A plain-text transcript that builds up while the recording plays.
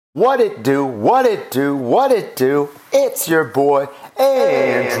What it do, what it do, what it do. It's your boy,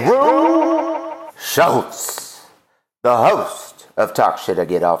 Andrew Schultz, the host of Talk Shit or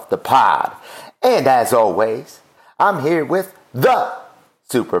Get Off the Pod. And as always, I'm here with the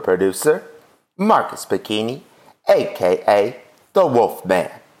super producer, Marcus Bikini, a.k.a. the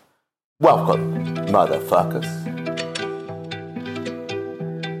Wolfman. Welcome, motherfuckers.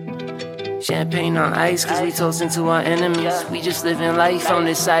 Champagne on ice, cause we toasting to our enemies. We just living life on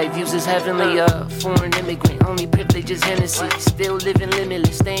this side, views is heavenly. Foreign immigrant, only privilege is Hennessy. Still living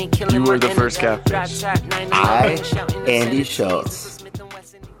limitless, they ain't killing. You were the first catfish. Andy Schultz,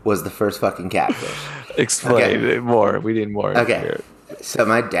 was the first fucking catfish. Explain it more. We need more. Okay. So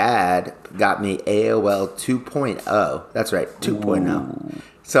my dad got me AOL 2.0. That's right, 2.0.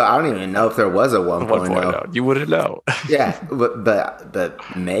 So I don't even know if there was a 1.0. 1.0. You wouldn't know. Yeah,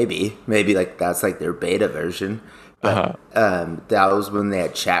 but maybe like that's like their beta version. But that was when they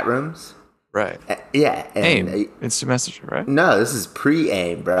had chat rooms. Right. Yeah. And AIM. Instant Messenger, right? No, this is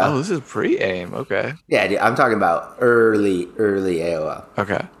pre-AIM, bro. Oh, this is pre-AIM. Okay. Yeah, dude, I'm talking about early AOL.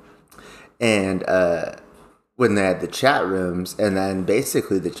 Okay. And when they had the chat rooms, and then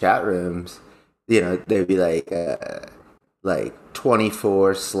basically the chat rooms, you know, they'd be like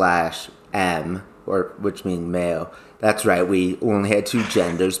 24/M, or which means male. That's right. We only had two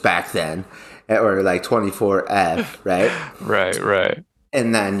genders back then, or like 24F, right? Right.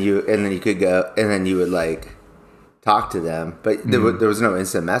 And then you could go, and then you would like talk to them, but there was no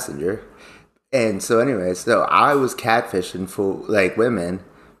instant messenger. And so anyway, so I was catfishing for like women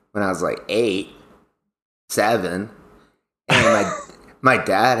when I was like 8, 7, and my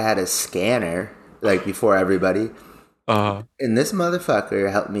dad had a scanner like before everybody. And this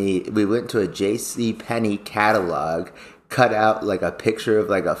motherfucker helped me. We went to a J.C. Penney catalog, cut out like a picture of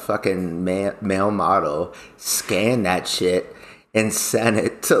like a fucking male model, scanned that shit, and sent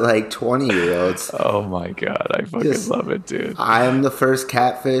it to like 20-year-olds. Oh my god, I fucking love it, dude. I am the first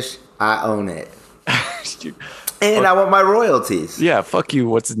catfish. I own it. And I want my royalties. Yeah, fuck you.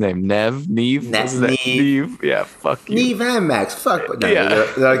 What's his name? Neve? Neve. Yeah, fuck you. Neve and Max. Fuck. No, yeah.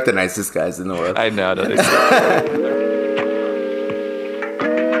 They're like the nicest guys in the world. I know.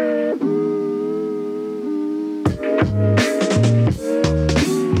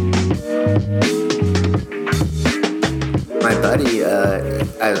 My buddy,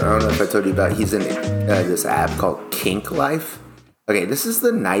 I don't know if I told you about, he's in this app called Kink Life. Okay, this is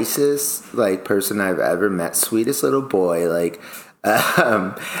the nicest like person I've ever met. Sweetest little boy. Like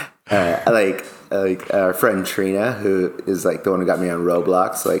our friend Trina, who is like the one who got me on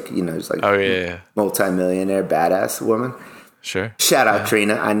Roblox. Like, you know, she's like multi-millionaire badass woman. Sure. Shout out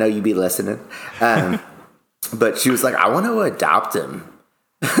Trina. I know you be listening. But she was like, I want to adopt him.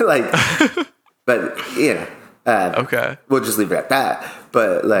 Like, but you know. Okay. We'll just leave it at that.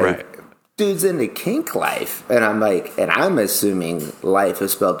 But like. Right. Dude's into Kink Life, and I'm like, and I'm assuming life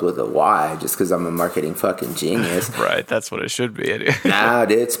is spelled with a Y just because I'm a marketing fucking genius. Right, that's what it should be. Nah,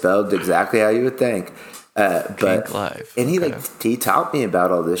 dude, it's spelled exactly how you would think. Kink Life, and he taught me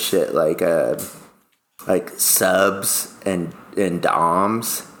about all this shit, like subs and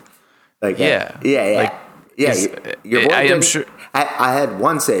DOMs. Like yeah. Your boy I am sure. I had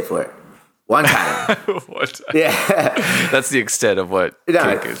one safe word. One time. Yeah. That's the extent of what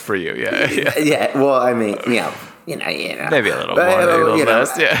kink is for you. Yeah. Yeah. Well, I mean, you know. Maybe a little more, maybe a little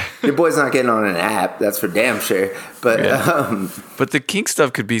less. Yeah. Your boy's not getting on an app. That's for damn sure. But but the kink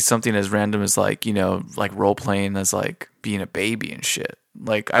stuff could be something as random as like, you know, like role playing as like being a baby and shit.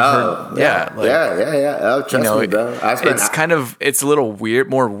 Like I've heard. Yeah. Oh, trust me, bro. It's a little weird,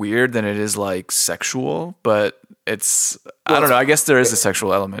 more weird than it is like sexual, but I don't know. I guess there is a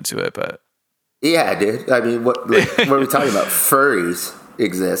sexual element to it, but. Yeah, dude. I mean, what are we talking about? Furries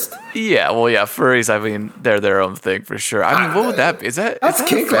exist. Yeah, well, yeah, furries. I mean, they're their own thing for sure. I mean, what would that be? Is that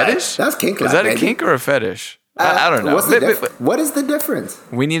kink a fetish? That's kink. Is that a kink or a fetish? I don't know. What is the difference?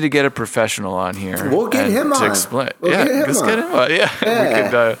 We need to get a professional on here. We'll get him on to explain. Let's get him on. Yeah. We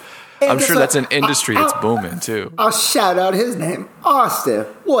could, I'm sure that's an industry that's booming too. I'll shout out his name, Austin.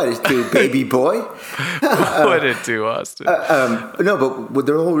 What it do, baby boy? What it do, Austin? No, but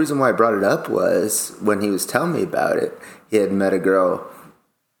the whole reason why I brought it up was when he was telling me about it. He had met a girl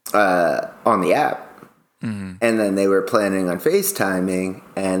on the app, and then they were planning on FaceTiming,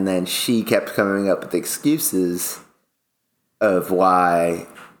 and then she kept coming up with excuses of why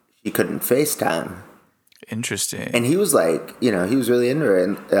she couldn't FaceTime. Interesting. And he was like, you know, he was really into it.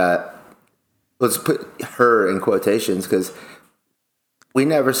 And let's put her in quotations because we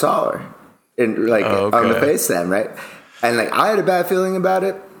never saw her on the FaceTime, right? And like I had a bad feeling about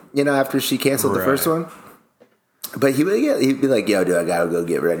it, you know, after she canceled the first one. But he'd be like, "Yo, dude, I gotta go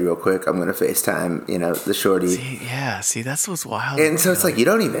get ready real quick. I'm gonna FaceTime, the shorty." See, that's what's wild. And so it's like you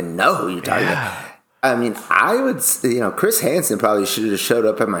don't even know who you're talking about. I mean, I would, Chris Hansen probably should have showed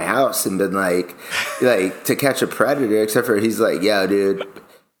up at my house and been like To Catch a Predator, except for he's like, "Yo, dude,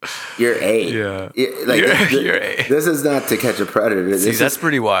 you're 8. Yeah, you're 8. This is not To Catch a Predator. See, that's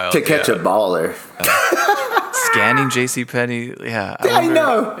pretty wild. To Catch a Baller." Scanning JCPenney, I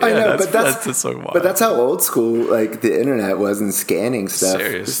know, but that's so wild. But that's how old school the internet was in scanning stuff.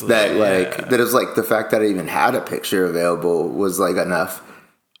 Seriously, that was the fact that I even had a picture available was enough.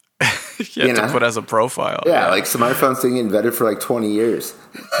 To put as a profile. Yeah, smartphones didn't get invented for 20 years.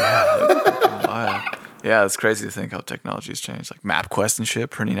 Wow. Yeah, it's crazy to think how technology's changed. Like MapQuest and shit,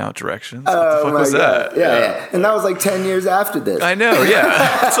 printing out directions. What the fuck was that? Yeah. And that was 10 years after this. I know,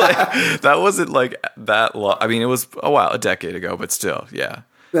 yeah. It's that wasn't that long. I mean, it was a decade ago, but still, yeah.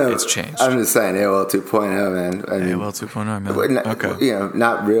 No, it's changed. I'm just saying AOL 2.0, man. AOL 2.0, man. Okay.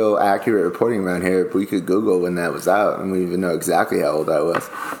 Not real accurate reporting around here. But we could Google when that was out, and we even know exactly how old I was.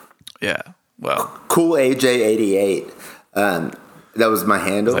 Yeah, well. Cool AJ88. That was my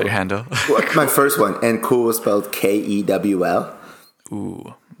handle. Is that your handle? My first one. And cool was spelled KEWL.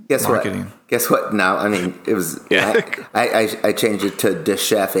 Ooh. Marketing. Guess what? No, I mean, it was... Yeah. I changed it to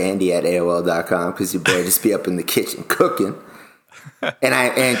thechefAndy@AOL.com because your boy just be up in the kitchen cooking.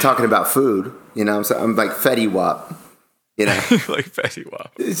 And talking about food, so I'm like Fetty Wap, like Fetty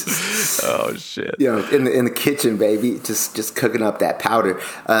Wap. Oh shit. In the kitchen, baby, just cooking up that powder.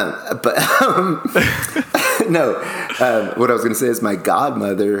 No, what I was gonna say is my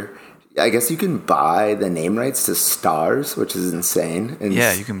godmother. I guess you can buy the name rights to stars, which is insane. And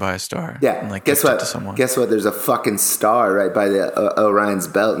yeah, you can buy a star. Yeah. And guess what? To someone. Guess what? There's a fucking star right by the Orion's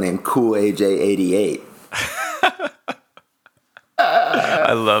belt named Cool AJ88.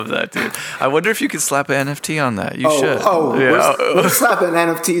 I love that, dude. I wonder if you could slap an NFT on that. You should. We're slapping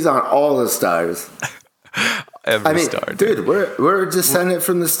NFTs on all the stars. Every star, dude. We're descended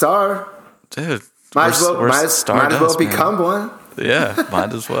from the star, dude. Might as well become one. Yeah,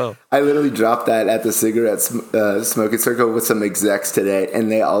 might as well. I literally dropped that at the cigarette smoking circle with some execs today,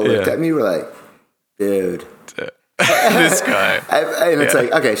 and they all looked at me. Were like, dude. This guy. And it's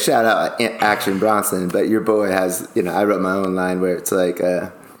like, okay, shout out Action Bronson, but your boy has, I wrote my own line where it's like,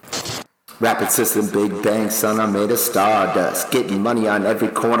 rapid system, big bang, son, I made of stardust. Getting money on every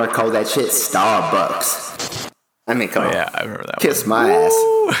corner, call that shit Starbucks. I mean, come on. Yeah, I remember that Kiss my ass.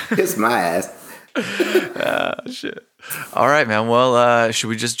 Kiss my ass. Shit. All right, man. Well, should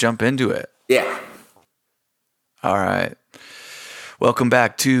we just jump into it? Yeah. All right. Welcome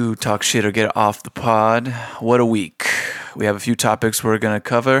back to Talk Shit or Get Off the Pod. What a week. We have a few topics we're going to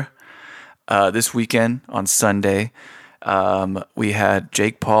cover. This weekend on Sunday, we had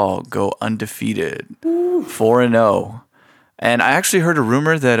Jake Paul go undefeated, 4-0. And I actually heard a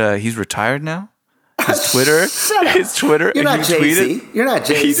rumor that he's retired now. His Twitter. You're not Jay-Z. You're not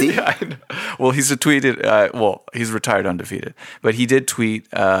Jay-Z. Well, he's tweeted. He's retired undefeated. But he did tweet,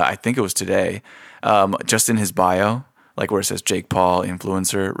 I think it was today, just in his bio. Like where it says Jake Paul,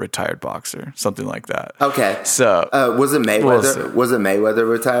 influencer, retired boxer, something like that. Okay. So was it Mayweather? Was it Mayweather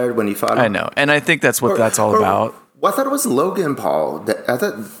retired when he fought him? I know, and I think that's what that's all about. Well, I thought it was Logan Paul. I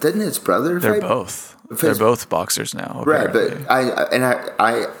thought didn't his brother? They're both. They're both boxers now. Apparently. Right? But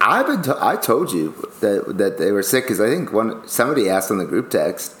I told you that they were sick because I think somebody asked on the group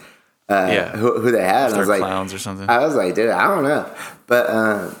text. Who they had. And I was like, clowns or something. I was like, dude, I don't know,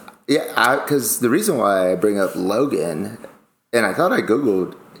 but. Yeah, because the reason why I bring up Logan, and I thought I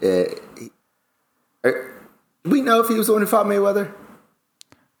Googled it, do we know if he was the one who fought Mayweather?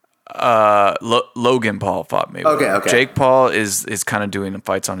 Logan Paul fought Mayweather. Okay. Jake Paul is kind of doing the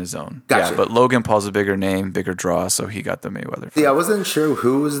fights on his own. Gotcha. Yeah, but Logan Paul's a bigger name, bigger draw, so he got the Mayweather fight. Yeah, I wasn't sure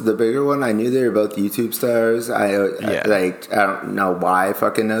who was the bigger one. I knew they were both YouTube stars. I don't know why I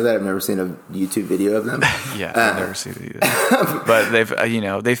fucking know that. I've never seen a YouTube video of them. Yeah, I've never seen it either. But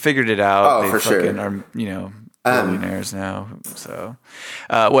they've they figured it out. Oh, for sure. Are billionaires now. So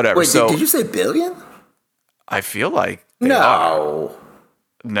whatever. Wait, did you say billion? I feel like they are.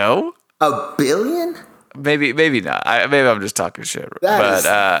 No? $1 billion? Maybe not. Maybe I'm just talking shit.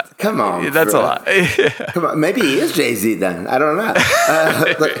 Come on. That's bro. a lot. Come on. Maybe he is Jay-Z then. I don't know.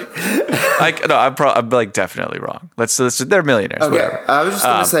 I'm like definitely wrong. They're millionaires. Okay. Whatever. I was just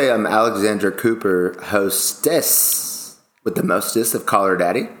going to say Alexandra Cooper, hostess with the mostest of Call Her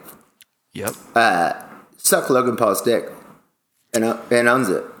Daddy. Yep. Suck Logan Paul's dick and owns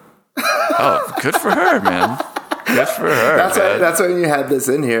it. Oh, good for her, man. Good for her. That's when you had this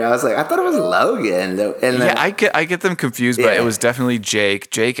in here. I was like, I thought it was Logan. And I get them confused, but it was definitely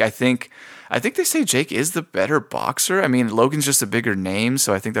Jake. Jake, I think I think they say Jake is the better boxer. I mean, Logan's just a bigger name,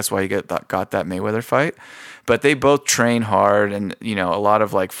 so I think that's why he got that Mayweather fight. But they both train hard, and a lot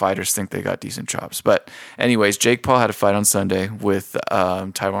of like fighters think they got decent chops. But anyways, Jake Paul had a fight on Sunday with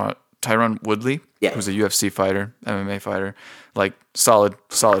Tyron Woodley, who's a UFC fighter, MMA fighter, like solid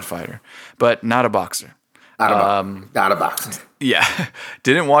fighter, but not a boxer. Not a boxer. Yeah,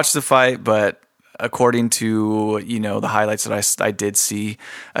 didn't watch the fight, but according to the highlights that I did see,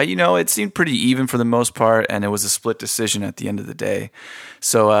 it seemed pretty even for the most part, and it was a split decision at the end of the day.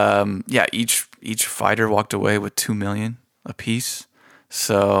 So each fighter walked away with $2 million apiece.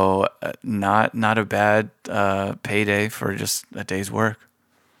 So not a bad payday for just a day's work.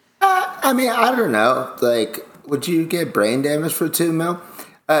 I mean, I don't know. Like, would you get brain damage for $2 million?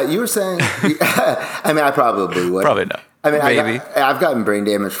 You were saying. I mean, I probably would. Probably not. I mean, maybe. I've gotten brain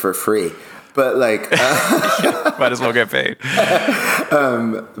damage for free. But like, might as well get paid.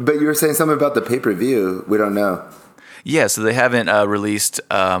 But you were saying something about the pay-per-view. We don't know. Yeah, so they haven't released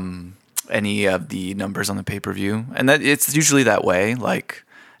any of the numbers on the pay-per-view, and that it's usually that way. Like,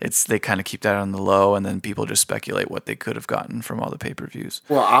 they kind of keep that on the low, and then people just speculate what they could have gotten from all the pay-per-views.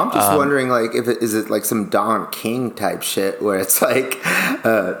 Well, I'm just wondering, like, is it like some Don King type shit where it's like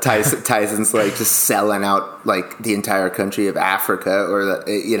Tyson's like just selling out like the entire country of Africa, or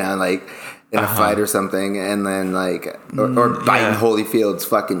like. In a fight or something, and then like, or biting Holyfield's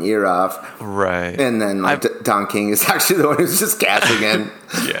fucking ear off, right? And then like Don King is actually the one who's just cashing in.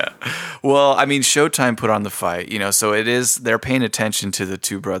 Yeah, well, I mean, Showtime put on the fight, so they're paying attention to the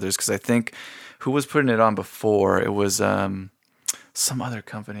two brothers, because I think who was putting it on before, it was some other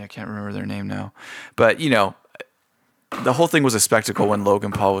company, I can't remember their name now, but the whole thing was a spectacle when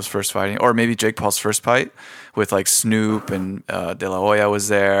Logan Paul was first fighting, or maybe Jake Paul's first fight, with like Snoop and De La Hoya was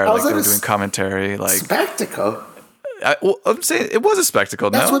there. Like they were doing commentary. Like spectacle. I'm saying it was a spectacle.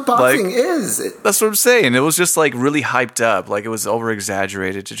 That's what boxing is. That's what I'm saying. It was just like really hyped up. Like it was over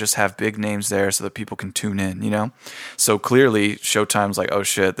exaggerated to just have big names there so that people can tune in. So clearly Showtime's like, oh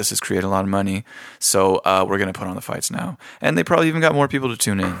shit, this has created a lot of money. So we're gonna put on the fights now, and they probably even got more people to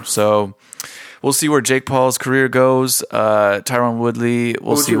tune in. So. We'll see where Jake Paul's career goes. Tyron Woodley,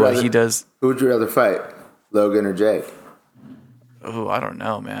 we'll see what he does. Who would you rather fight, Logan or Jake? Oh, I don't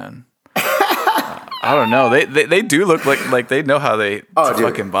know, man. I don't know. They do look like they know how they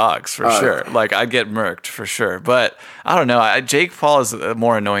fucking box for sure. Like I'd get murked for sure, but I don't know. Jake Paul is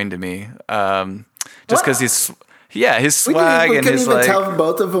more annoying to me, just because he's. Yeah, his swag and his like. We couldn't even tell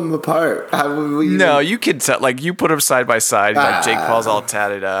both of them apart. How would we? No, you could tell. Like you put them side by side. Like Jake Paul's all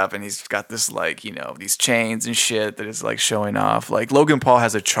tatted up, and he's got this like these chains and shit that is like showing off. Like Logan Paul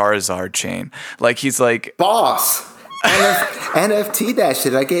has a Charizard chain. Like he's like boss. NFT that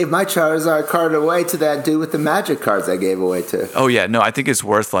shit. I gave my Charizard card away to that dude with the magic cards I gave away to. Oh yeah, no, I think it's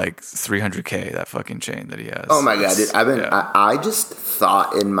worth like $300K, that fucking chain that he has. Oh my god, dude! I just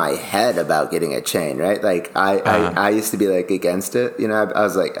thought in my head about getting a chain, right? Like I used to be like against it. I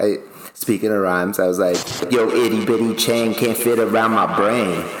was like, speaking of rhymes, I was like, yo, itty bitty chain can't fit around my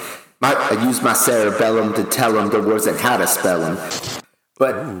brain. I use my cerebellum to tell them the words and how to spell them.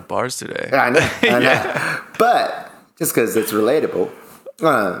 But ooh, bars today. I know. Yeah. But just because it's relatable.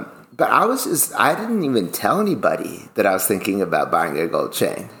 But I didn't even tell anybody that I was thinking about buying a gold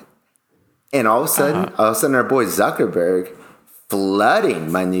chain. And all of a sudden, our boy Zuckerberg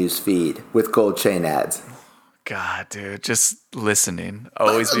flooding my news feed with gold chain ads. God, dude, just listening.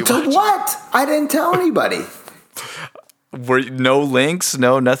 Always be watching. To what? I didn't tell anybody. Were no links,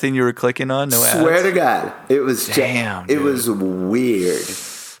 no nothing you were clicking on, no ads? Swear to God, it was damn. It was weird.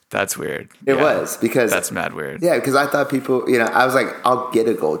 That's weird. It was because that's mad weird. Yeah, because I thought people, I was like, I'll get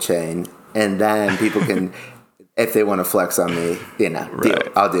a gold chain, and then people can, if they want to flex on me,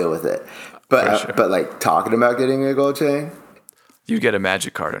 I'll deal with it. But but like talking about getting a gold chain, you get a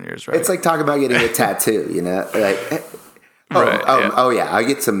magic card on yours, right? It's like talking about getting a tattoo, like. I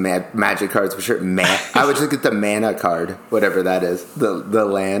get some magic cards for sure. I would just get the mana card, whatever that is, the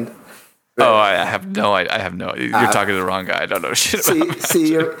land. Right? Oh, I have no. You're talking to the wrong guy. I don't know shit about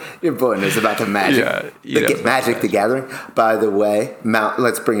see, your boy knows about the magic. Yeah, Magic the Gathering. By the way,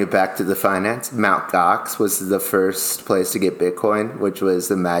 let's bring it back to the finance. Mt. Gox was the first place to get Bitcoin, which was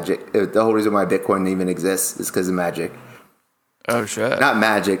the magic. The whole reason why Bitcoin even exists is because of magic. Oh shit! Not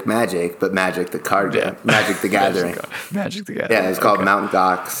magic, but Magic the card game, Magic the Gathering. Magic the Gathering. Yeah, it's called Mt.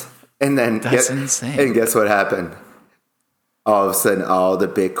 Gox. And then that's insane. And guess what happened? All of a sudden, all the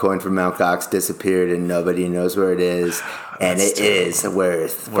Bitcoin from Mt. Gox disappeared, and nobody knows where it is. And it is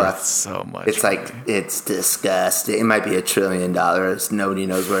worth so much. It's like it's disgusting. It might be $1 trillion. Nobody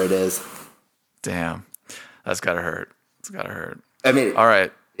knows where it is. Damn, that's gotta hurt. It's gotta hurt. I mean, all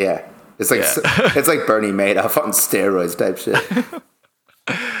right. Yeah. It's like it's like Bernie Madoff on steroids type shit.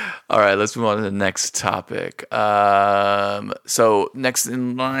 All right, let's move on to the next topic. So next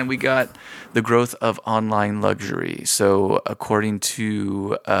in line, we got the growth of online luxury. So according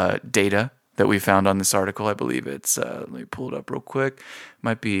to data that we found on this article, I believe it's, let me pull it up real quick.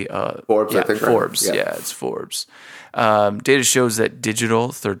 Might be Forbes, yeah, I think. Forbes. Right? Yeah, it's Forbes. Data shows that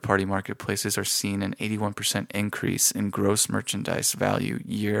digital third-party marketplaces are seeing an 81% increase in gross merchandise value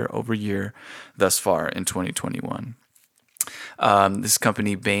year over year thus far in 2021. This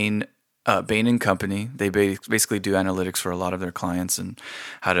company, Bain & Company, they basically do analytics for a lot of their clients and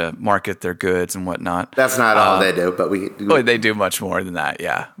how to market their goods and whatnot. That's not all they do, but They do much more than that,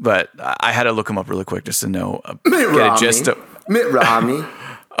 yeah. But I had to look them up really quick just to know. Mitt Romney.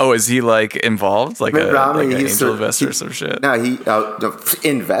 Oh, is he like involved? Like Mitt Romney, an he's angel investor or some shit? No,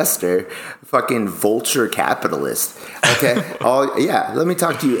 investor, fucking vulture capitalist. Okay, let me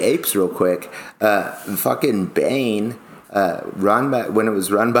talk to you apes real quick. Fucking Bain. When it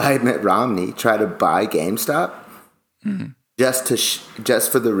was run by Mitt Romney, tried to buy GameStop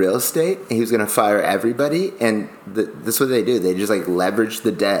just for the real estate. And he was going to fire everybody, and this is what they do. They just like leverage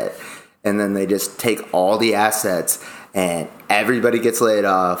the debt, and then they just take all the assets, and everybody gets laid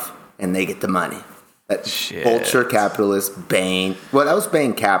off, and they get the money. That vulture capitalist Bain. Well, that was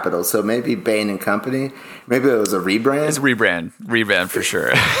Bain Capital, so maybe Bain & Company. Maybe it was a rebrand. It's a rebrand for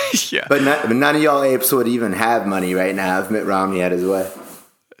sure. Yeah, but none of y'all apes would even have money right now if Mitt Romney had his way.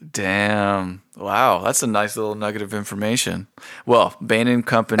 Damn. Wow, that's a nice little nugget of information. Well, Bain &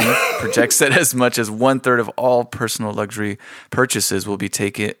 Company projects that as much as 1/3 of all personal luxury purchases will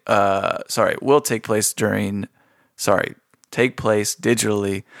take place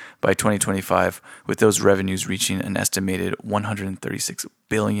digitally by 2025, with those revenues reaching an estimated $136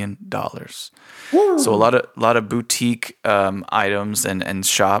 billion. Woo. So a lot of boutique items and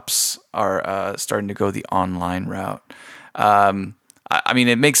shops are starting to go the online route. I mean,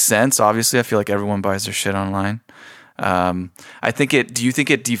 it makes sense. Obviously, I feel like everyone buys their shit online. Do you think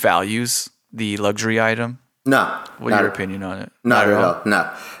it devalues the luxury item? No. What's your opinion on it? Not at all. No.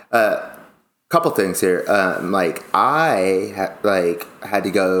 Couple things here. I had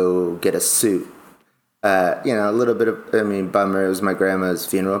to go get a suit. A little bit of, bummer. It was my grandma's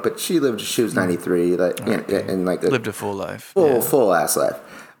funeral, but she was 93, and lived a full life, full ass life.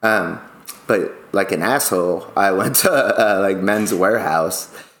 But like an asshole, I went to Men's Warehouse,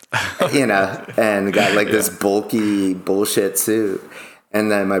 and got this bulky bullshit suit. And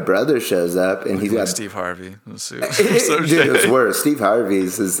then my brother shows up, and he's got Steve Harvey suit. Dude, it's worse. Steve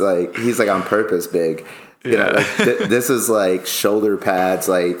Harvey's is he's on purpose big. This is like shoulder pads,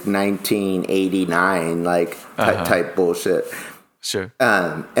 like 1989, type bullshit. Sure.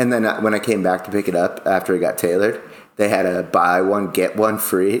 And then when I came back to pick it up after it got tailored, they had a buy one get one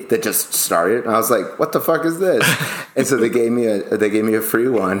free that just started, and I was like, "What the fuck is this?" And so they gave me a free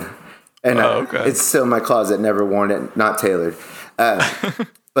one, and it's still in my closet, never worn it, not tailored.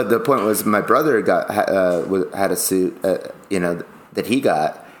 But the point was, my brother had a suit, that he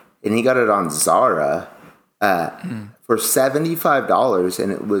got, and he got it on Zara for $75,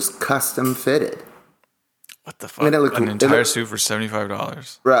 and it was custom fitted. What the fuck? An entire suit for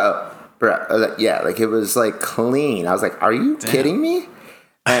 $75, bro. Yeah, it was clean. I was like, "Are you kidding me?"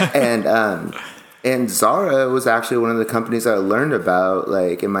 And Zara was actually one of the companies I learned about,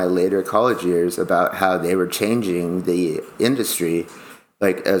 in my later college years, about how they were changing the industry,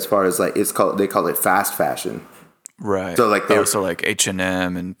 as far as they call it fast fashion. Right. So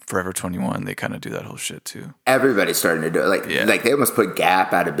H&M and Forever 21, they kind of do that whole shit too. Everybody's starting to do it. They almost put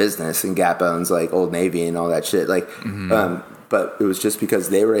Gap out of business, and Gap owns Old Navy and all that shit. But it was just because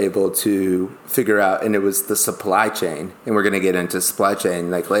they were able to figure out, and it was the supply chain, and we're going to get into supply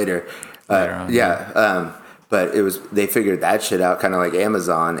chain later. But it was, they figured that shit out, kind of like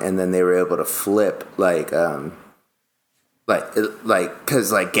Amazon, and then they were able to flip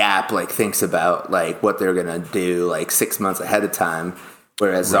because Gap thinks about what they're gonna do 6 months ahead of time,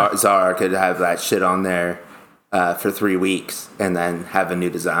 whereas Zara could have that shit on there for 3 weeks and then have a new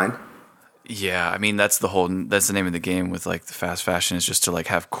design. Yeah, I mean that's the name of the game with the fast fashion, is just to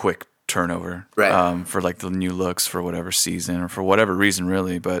have quick turnover, right? For the new looks for whatever season or for whatever reason,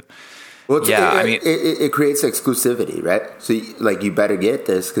 really, but. Well, it creates exclusivity, right? So, you better get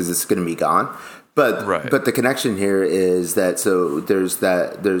this because it's going to be gone. But the connection here is that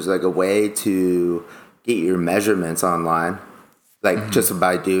there's a way to get your measurements online, just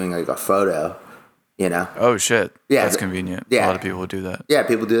by doing a photo, Oh shit! Yeah, that's convenient. Yeah, a lot of people do that. Yeah,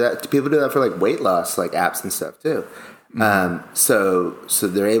 people do that. People do that for weight loss, apps and stuff too. So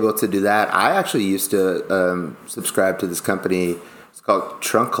they're able to do that. I actually used to subscribe to this company. It's called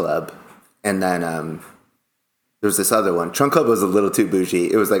Trunk Club. and then there was this other one. Trunk Club was a little too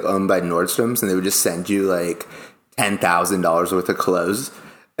bougie. It was like owned by Nordstrom's, and they would just send you like $10,000 worth of clothes,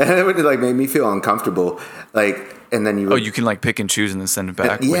 and it would like make me feel uncomfortable. Like, and then you would, you can like pick and choose and then send it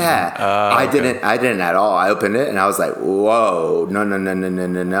back. Yeah, I didn't at all. I opened it and I was like, whoa, no,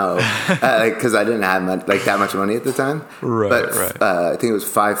 because I didn't have that much money at the time. Right. I think it was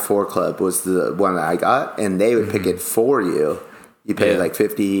 5-4 Club was the one that I got, and they would pick it for you. You pay like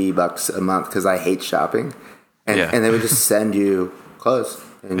 $50 a month because I hate shopping. And they would just send you clothes,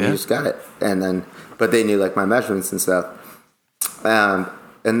 and you just got it. And then, but they knew like my measurements and stuff.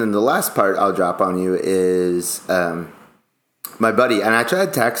 And then the last part I'll drop on you is my buddy. And I tried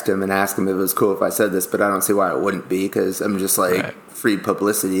to text him and ask him if it was cool if I said this, but I don't see why it wouldn't be, because I'm just like free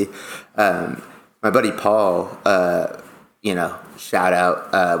publicity. My buddy Paul, shout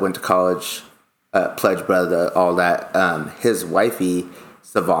out, went to college, pledge brother, all that. His wifey,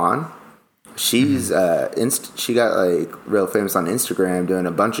 Savon. She's she got like real famous on Instagram doing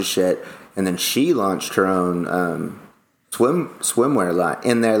a bunch of shit, and then she launched her own swimwear line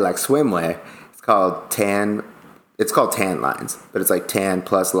in there, like swimwear. It's called Tan Lines, but it's like tan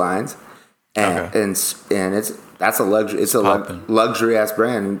plus lines, and that's a luxury. It's a luxury ass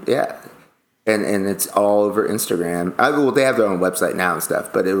brand, and it's all over Instagram. They have their own website now and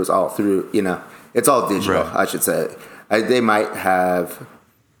stuff, but it was all through. It's all digital, I should say. They might have.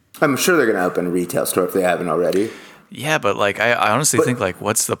 I'm sure they're going to open a retail store if they haven't already. Yeah, but like I honestly think like,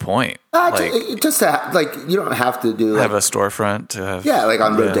 what's the point? Just to you don't have to do have a storefront to have, like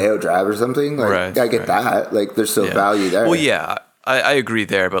on Rodeo Drive or something. Like I get that. Like there's still value there. Well, yeah, I agree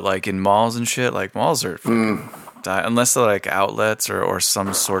there, but like in malls and shit, like malls are unless they're like outlets or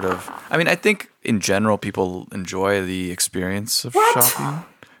some sort of. I mean, I think in general people enjoy the experience of shopping.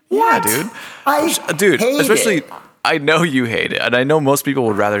 What? Yeah, dude. Especially. It. I know you hate it, and I know most people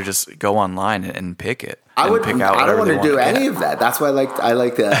would rather just go online and pick it. I don't want to do any of that. That's why I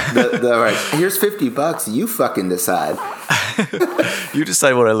like the right, here's $50. You fucking decide. You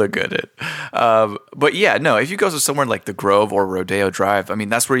decide what I look good at. But yeah, no. If you go to somewhere like the Grove or Rodeo Drive, I mean,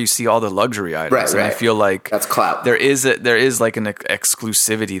 that's where you see all the luxury items. Right. And I feel like that's clout. There is like an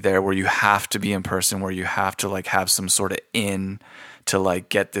exclusivity there where you have to be in person, where you have to like have some sort of to like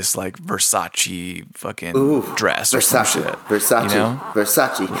get this like Versace fucking dress or some shit.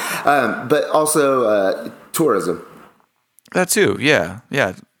 Versace. But also tourism. That too, yeah.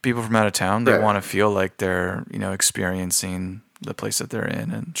 People from out of town, they want to feel like they're, experiencing the place that they're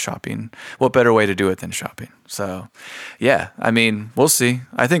in and shopping. What better way to do it than shopping? So, yeah, I mean, we'll see.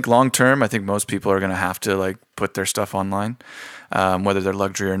 I think long term, I think most people are going to have to like put their stuff online, whether they're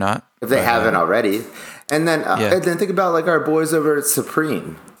luxury or not. If they haven't already. And then think about like our boys over at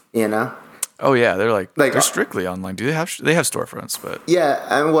Supreme, Oh yeah, they're they're strictly online. Do they have storefronts? But yeah,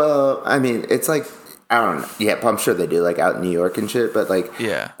 and well, I mean, it's like I don't know. Yeah, I'm sure they do, like out in New York and shit. But like,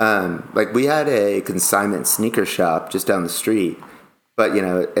 like we had a consignment sneaker shop just down the street, but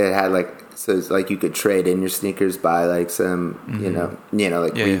it had so it's like you could trade in your sneakers, buy like some,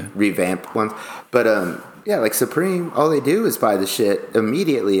 revamp ones. But like Supreme, all they do is buy the shit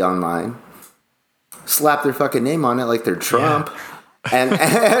immediately online, slap their fucking name on it like they're Trump. Yeah.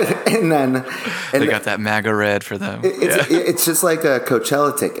 And then they got that MAGA red for them. It's just like a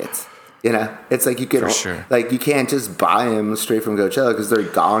Coachella tickets. It's like you can like you can't just buy them straight from Coachella because they're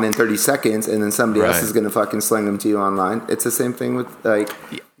gone in 30 seconds, and then somebody else is going to fucking sling them to you online. It's the same thing with like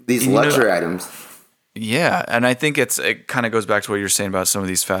these luxury items. Yeah, and I think it kind of goes back to what you're saying about some of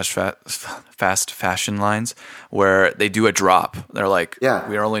these fast fashion lines where they do a drop. They're like, we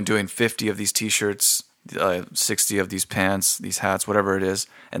are only doing 50 of these T-shirts. 60 of these pants, these hats, whatever it is,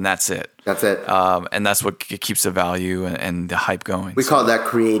 and that's it. And that's what keeps the value and the hype going. We call that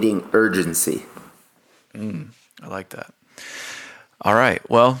creating urgency. I like that. All right,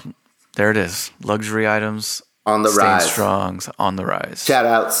 well, there it is. Luxury items on the rise. Strong on the rise. Shout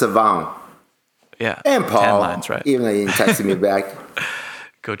out Savon. Yeah, and Paul. Tan Lines, right? Even though you didn't text me back.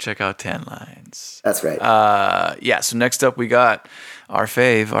 Go check out Tan Lines. That's right. So next up we got our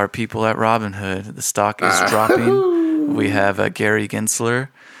fave, our people at Robinhood. The stock is dropping. We have Gary Gensler,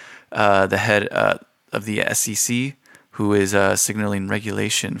 the head of the SEC, who is signaling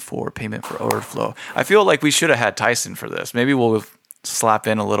regulation for payment for order flow. I feel like we should have had Tyson for this. Maybe we'll slap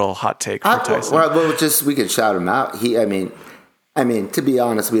in a little hot take for Tyson. Well, we could shout him out. I mean, to be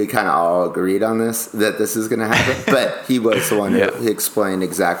honest, we kind of all agreed on that this is going to happen. But he was the one who explained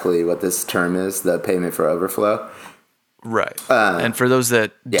exactly what this term is, the payment for overflow. Right. And for those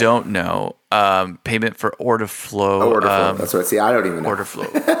that don't know, payment for order flow. Order flow. That's what. See, I don't even know. Order flow.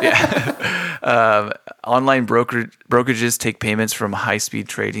 Yeah. Online brokerages take payments from high-speed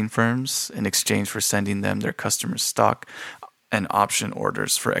trading firms in exchange for sending them their customers' stock and option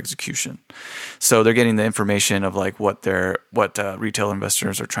orders for execution. So they're getting the information of like what retail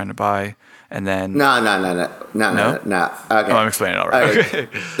investors are trying to buy, and then no. Okay, I'm explaining it already. Okay.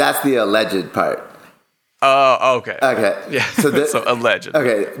 That's the alleged part. Oh, okay. Okay. Yeah. So alleged.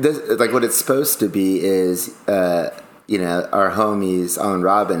 Okay. This, like, what it's supposed to be is, our homies on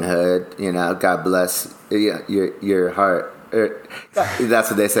Robinhood. God bless your heart.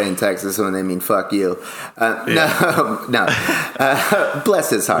 That's what they say in Texas when they mean "fuck you." No. Bless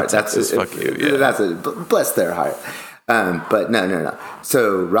his heart. Texas, fuck you. Yeah. That's it. Bless their heart. But no.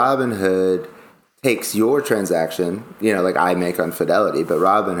 So Robinhood takes your transaction, like I make on Fidelity, but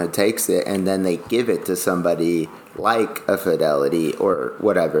Robinhood takes it and then they give it to somebody like a Fidelity or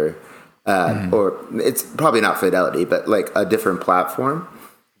whatever, or it's probably not Fidelity, but like a different platform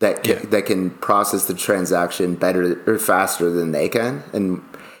that can process the transaction better or faster than they can and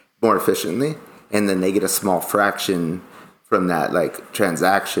more efficiently, and then they get a small fraction from that like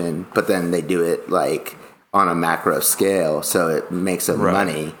transaction, but then they do it like on a macro scale, so it makes them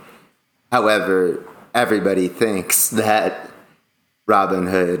money. However, everybody thinks that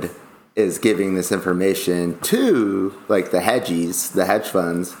Robinhood is giving this information to like the hedgies, the hedge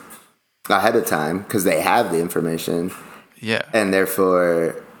funds, ahead of time because they have the information. Yeah, and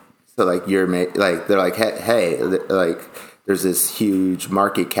therefore, so like they're like, hey, like there's this huge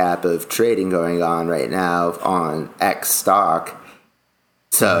market cap of trading going on right now on X stock,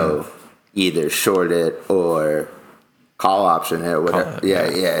 so either short it or call option it or whatever.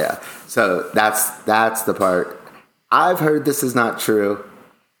 Yeah. So that's the part. I've heard this is not true.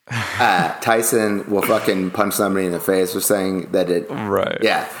 Tyson will fucking punch somebody in the face for saying that it. Right.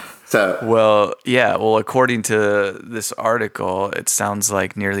 Yeah. So. Well, according to this article, it sounds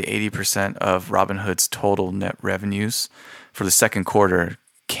like nearly 80% of Robinhood's total net revenues for the second quarter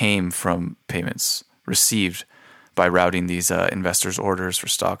came from payments received by routing these investors' orders for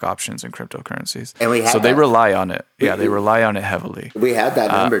stock options and cryptocurrencies. And they rely on it. Yeah, they rely on it heavily. We had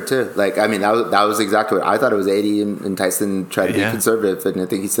that number too. Like, I mean, that was exactly what I thought. It was 80, and Tyson tried to be conservative, and I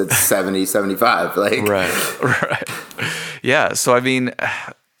think he said 70, 75. Like, right. Yeah. So, I mean,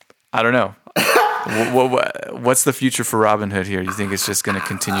 I don't know. What's the future for Robinhood here? You think it's just going to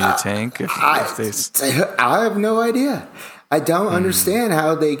continue to tank? I have no idea. I don't understand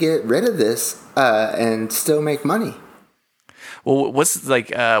how they get rid of this and still make money. Well, what's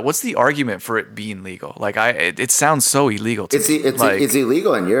the argument for it being legal? Like, it sounds so illegal to me. It's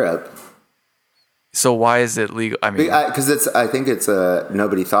illegal in Europe. So why is it legal? I mean, because I think it's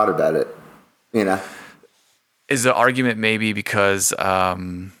nobody thought about it. Is the argument maybe because because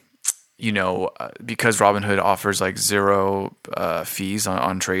Robinhood offers like zero fees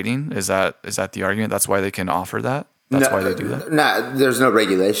on trading? Is that the argument? That's why they can offer that. That's why they do that? No, there's no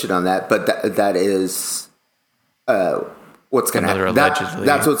regulation on that, but that is what's going to happen. Allegedly.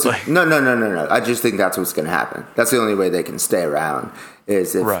 That's what's no. I just think that's what's going to happen. That's the only way they can stay around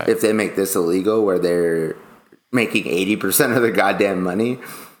is if they make this illegal, where they're making 80% of their goddamn money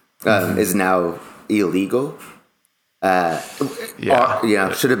is now illegal.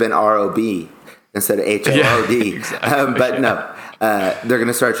 Should have been ROB instead of HOOD. Yeah, exactly. But no, they're going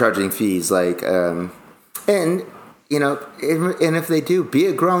to start charging fees like and if they do, be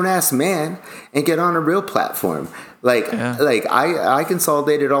a grown ass man and get on a real platform. Like I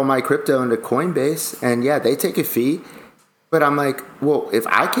consolidated all my crypto into Coinbase, and they take a fee. But I'm like, well, if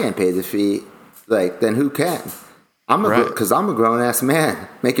I can't pay the fee, like, then who can? Because I'm a grown ass man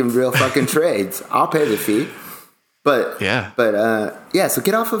making real fucking trades. I'll pay the fee. So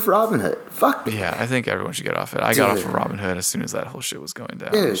get off of Robinhood. Fuck. Yeah, I think everyone should get off it. I got off of Robinhood as soon as that whole shit was going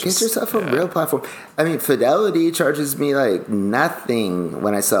down. Dude, get yourself a real platform. I mean, Fidelity charges me like nothing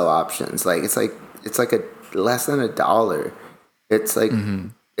when I sell options. Like it's like a less than $1. It's like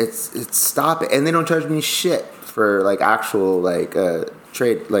it's stop it, and they don't charge me shit for like actual like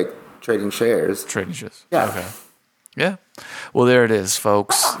trading shares. Trading shares. Yeah. Okay. Yeah. Well, there it is,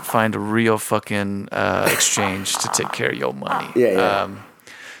 folks. Find a real fucking exchange to take care of your money. Yeah.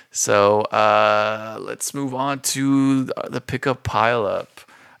 So let's move on to the pickup pileup.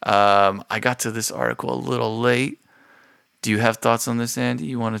 I got to this article a little late. Do you have thoughts on this, Andy?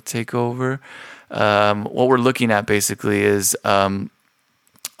 You want to take over? What we're looking at basically is a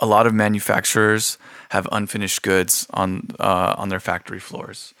lot of manufacturers have unfinished goods on their factory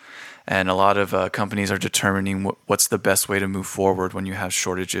floors. And a lot of companies are determining what's the best way to move forward when you have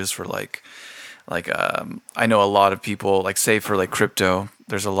shortages for like I know a lot of people, like say for like crypto,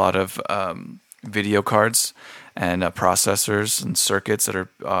 there's a lot of video cards and processors and circuits that are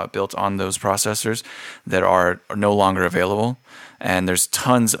built on those processors that are no longer available. And there's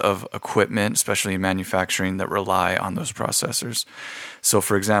tons of equipment, especially in manufacturing, that rely on those processors. So,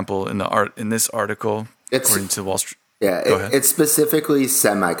 for example, in this article, according to Wall Street, it's specifically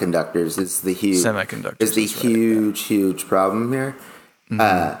semiconductors. It's the huge problem here.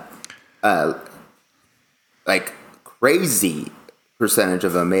 Like crazy percentage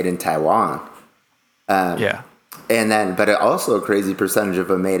of them made in Taiwan. And then, but also a crazy percentage of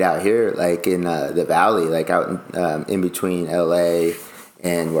them made out here, like in the valley, like out in between LA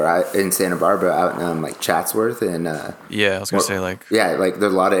and in Santa Barbara, out in like Chatsworth and I was gonna say like like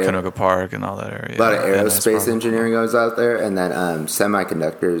there's a lot of Canoga Park and all that area. A lot of aerospace engineering goes out there, and then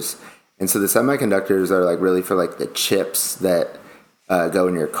semiconductors. And so the semiconductors are like really for like the chips that go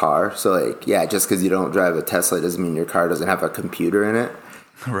in your car. So like just because you don't drive a Tesla doesn't mean your car doesn't have a computer in it.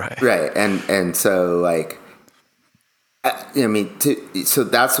 Right. And so like. So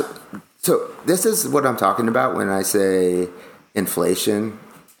this is what I'm talking about when I say inflation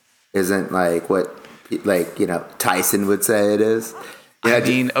isn't like what, like, Tyson would say it is.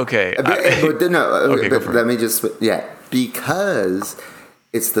 Okay. Let me just, because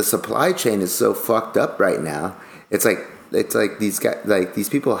it's the supply chain is so fucked up right now. It's like these guys, like these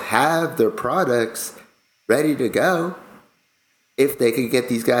people have their products ready to go if they could get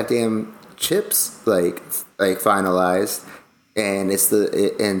these goddamn chips like finalized, and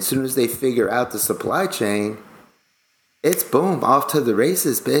and as soon as they figure out the supply chain, it's boom, off to the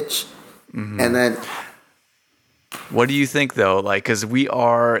races, bitch. And then what do you think though? Like, because we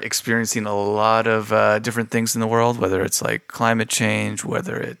are experiencing a lot of different things in the world, whether it's like climate change,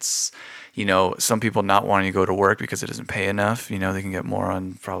 whether it's some people not wanting to go to work because it doesn't pay enough. They can get more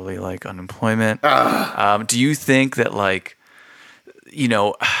on probably like unemployment. Do you think that like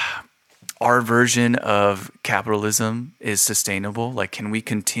our version of capitalism is sustainable? Like, can we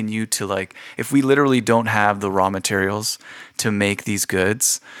continue to like, if we literally don't have the raw materials to make these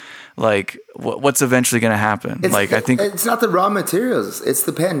goods, like what's eventually going to happen? I think it's not the raw materials. It's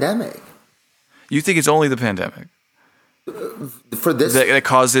the pandemic. You think it's only the pandemic? For this, that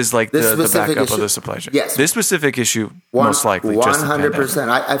causes like the backup of the supply chain. Yes, this specific issue most likely 100%.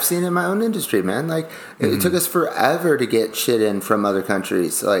 I've seen it in my own industry, man. Like it took us forever to get shit in from other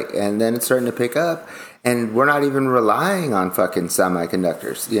countries, like, and then it's starting to pick up, and we're not even relying on fucking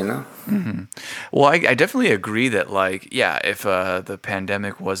semiconductors. Well, I definitely agree that like if the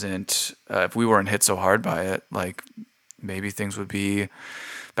pandemic wasn't, if we weren't hit so hard by it, like maybe things would be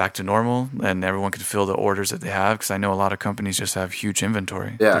back to normal and everyone could fill the orders that they have, because I know a lot of companies just have huge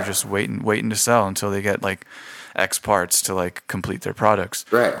inventory. They're just waiting to sell until they get like X parts to like complete their products.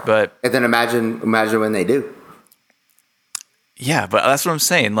 Right. But and then imagine when they do. Yeah, but that's what I'm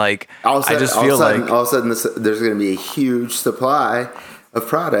saying. Like, all of a sudden, all of a sudden there's going to be a huge supply of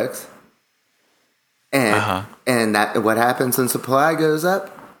products, and that what happens when supply goes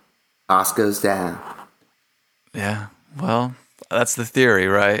up, cost goes down. Yeah. Well, that's the theory,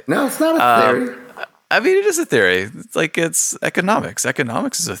 right? No, it's not a theory. I mean, it is a theory. It's like it's economics.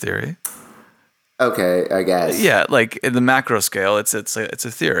 Economics is a theory. Okay, I guess. Yeah, like in the macro scale, it's a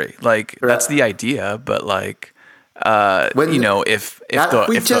theory. Like that's the idea, but like if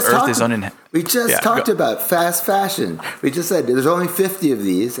the Earth is uninhabited. We just talked about fast fashion. We just said there's only 50 of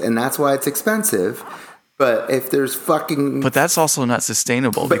these, and that's why it's expensive. But if there's But that's also not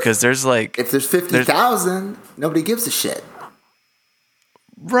sustainable, because there's like... If there's 50,000, nobody gives a shit.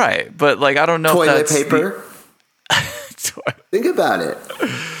 Right, but like I don't know toilet if that's... paper? Think about it.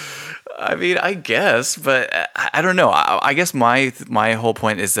 I mean, I guess, but I don't know. I guess my whole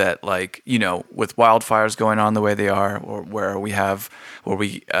point is that, like, with wildfires going on the way they are, or where we have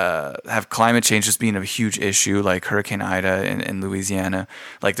climate change just being a huge issue, like Hurricane Ida in Louisiana,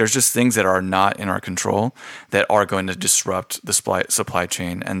 like there's just things that are not in our control that are going to disrupt the supply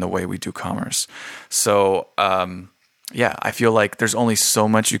chain and the way we do commerce. So, I feel like there's only so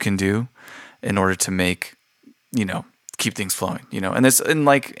much you can do in order to make, keep things flowing, and it's in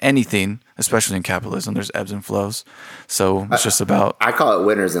like anything, especially in capitalism, there's ebbs and flows. So it's just about, I call it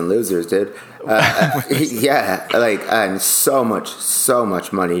winners and losers, dude. And so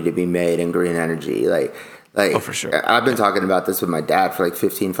much money to be made in green energy. Like, oh, for sure. I've been talking about this with my dad for like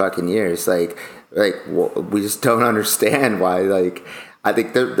 15 fucking years. Like we just don't understand why. Like, I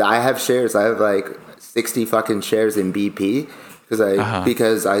think I have shares. I have like 60 fucking shares in BP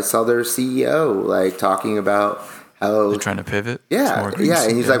because I saw their CEO like talking about how they're trying to pivot. Yeah,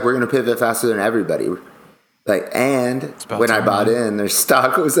 and he's like, we're going to pivot faster than everybody. Like, and about when I time, bought in, their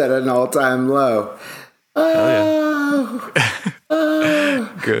stock was at an all-time low. Oh,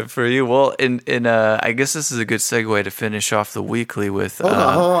 Good for you. Well, I guess this is a good segue to finish off the weekly with. hold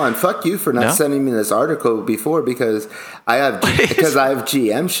on. Fuck you for not sending me this article before because I have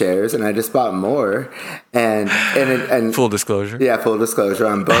GM shares and I just bought more and full disclosure. Yeah, full disclosure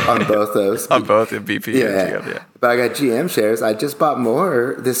on both those. On both in BP. Yeah. Yeah. But I got GM shares. I just bought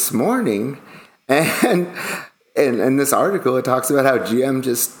more this morning, and in this article it talks about how GM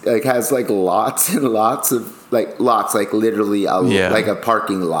just like has like lots and lots of lots like literally like a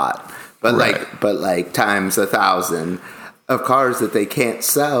parking lot, but like times 1,000 of cars that they can't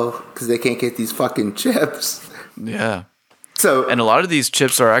sell because they can't get these fucking chips. Yeah. So and a lot of these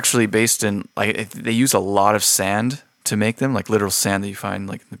chips are actually based in like they use a lot of sand to make them, like literal sand that you find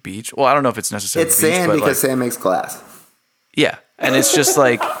like in the beach. Well, I don't know if it's necessarily it's the beach, sand but because sand makes glass. Yeah, and it's just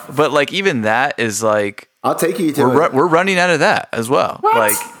like, but like even that is like I'll take you to we're running out of that as well. What?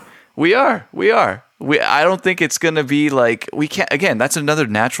 Like we are. I don't think it's gonna be like we can't. Again, that's another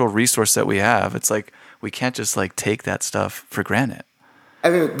natural resource that we have. It's like we can't just like take that stuff for granted. I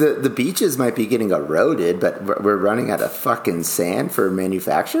mean, the beaches might be getting eroded, but we're running out of fucking sand for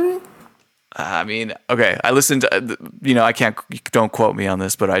manufacturing? I mean, okay, I listened to, don't quote me on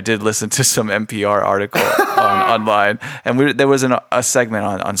this, but I did listen to some NPR article online, and there was a segment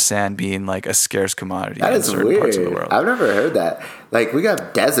on sand being like a scarce commodity in certain parts of the world. I've never heard that. Like, we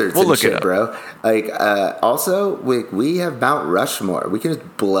got deserts and shit, bro. Like, also, we have Mount Rushmore. We can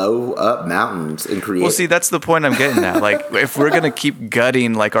just blow up mountains and create. Well, see, that's the point I'm getting at. Like, if we're going to keep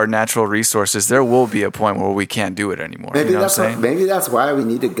gutting, like, our natural resources, there will be a point where we can't do it anymore. Maybe, you know what I'm saying? Maybe that's why we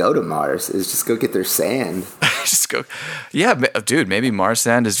need to go to Mars, is just go get their sand. Just go. Yeah, dude, maybe Mars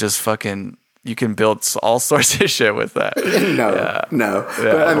sand is just fucking... You can build all sorts of shit with that. No. Yeah,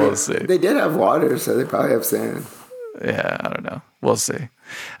 but, I mean, we'll see. They did have water, so they probably have sand. Yeah, I don't know. We'll see.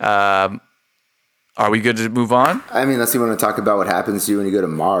 Are we good to move on? I mean, unless you want to talk about what happens to you when you go to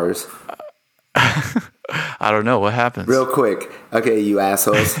Mars. I don't know. What happens? Real quick. Okay, you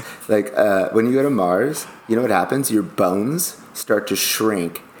assholes. Like, when you go to Mars, you know what happens? Your bones start to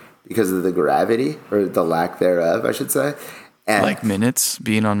shrink because of the gravity, or the lack thereof, I should say. And like minutes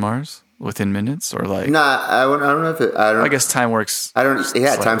being on Mars? Within minutes? Or like... Nah, I don't know if it... I guess time works... time's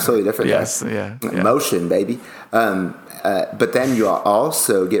totally different. Yes, yeah. Motion, baby. But then you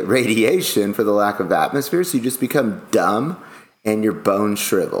also get radiation for the lack of atmosphere, so you just become dumb and your bones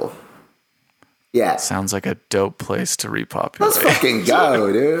shrivel. Yeah. Sounds like a dope place to repopulate. Let's fucking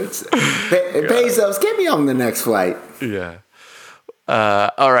go, dude. Bezos, get me on the next flight. Yeah.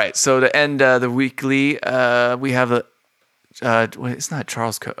 All right, so to end the weekly, we have a... it's not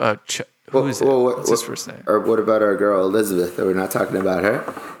Charles... who is it? What's his first name? Or what about our girl, Elizabeth? We're not talking about her?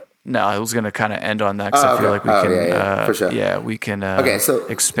 No, I was going to kind of end on that because I feel like we can... for sure. Yeah, we can so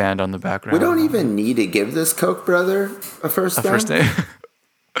expand on the background. We don't even need to give this Koch brother a first name.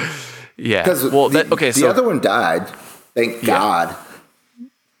 Yeah. Because the other one died. Thank God.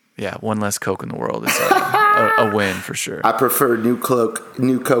 Yeah, one less Coke in the world is a win for sure. I prefer new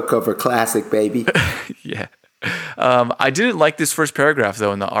Coke over classic, baby. Yeah. I didn't like this first paragraph,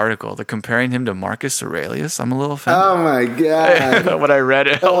 though, in the article. The comparing him to Marcus Aurelius. I'm a little offended. Oh, my God. When I read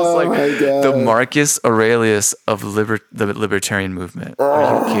it, I was my God. The Marcus Aurelius of the libertarian movement.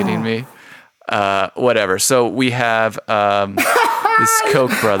 Are you kidding me? Whatever. So we have this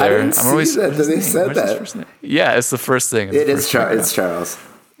Koch brother. I didn't see that. They said that. Yeah, it's the first thing. It's Charles.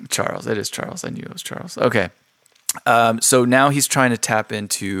 Charles. It is Charles. I knew it was Charles. Okay. So now he's trying to tap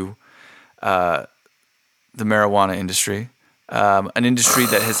into... the marijuana industry, an industry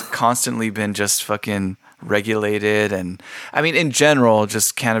that has constantly been just fucking regulated. And I mean, in general,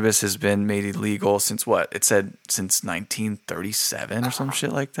 just cannabis has been made illegal since what? It said since 1937 or some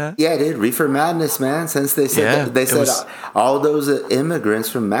shit like that. Yeah, dude. Reefer madness, man. Since they said all those immigrants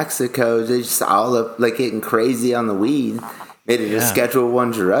from Mexico, they just all up like getting crazy on the weed, made it a Schedule I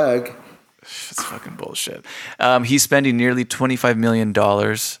drug. It's fucking bullshit. He's spending nearly $25 million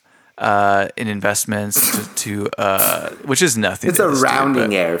in investments to which is nothing. It's a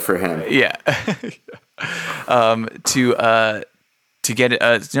rounding error for him. Yeah. To get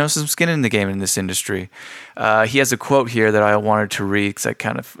some skin in the game in this industry. He has a quote here that I wanted to read because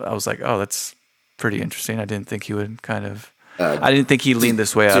I was like, oh, that's pretty interesting. I didn't think he would I didn't think he leaned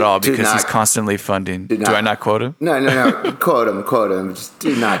this way at all because he's constantly funding. Do I not quote him? No. Quote him. Just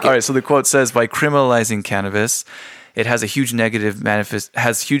do not. All right. So the quote says, by criminalizing cannabis, it has a huge negative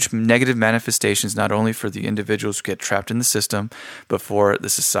manifestations not only for the individuals who get trapped in the system, but for the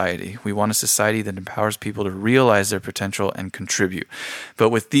society. We want a society that empowers people to realize their potential and contribute. But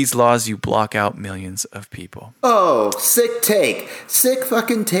with these laws, you block out millions of people. Oh, sick take. Sick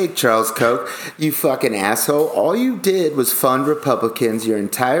fucking take, Charles Koch. You fucking asshole. All you did was fund Republicans your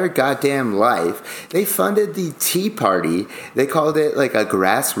entire goddamn life. They funded the Tea Party. They called it like a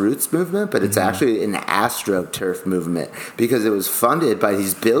grassroots movement, but it's actually an AstroTurf movement because it was funded by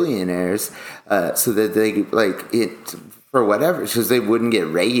these billionaires so that they for whatever, because they wouldn't get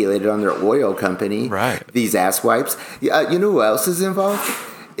regulated on their oil company. Right. These asswipes. You know who else is involved?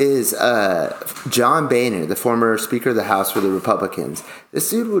 Is John Boehner, the former Speaker of the House for the Republicans. This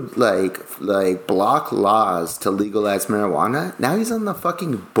dude would like block laws to legalize marijuana. Now he's on the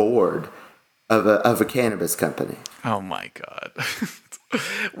fucking board of a cannabis company. Oh my God.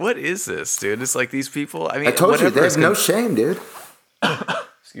 What is this, dude? It's like these people. I mean, I told you, there's no shame, dude.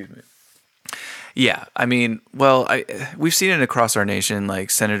 Excuse me. Yeah, I mean, well, we've seen it across our nation, like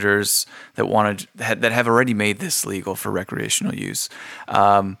senators that that have already made this legal for recreational use.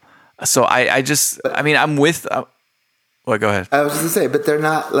 So I'm with. Well, go ahead. I was just gonna say, but they're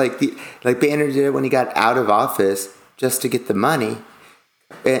not like Banner did it when he got out of office just to get the money,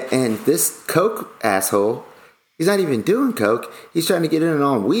 and this Coke asshole. He's not even doing coke. He's trying to get in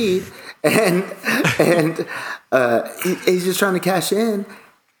on weed, and he's just trying to cash in.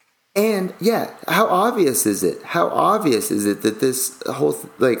 And yeah, how obvious is it? How obvious is it that this whole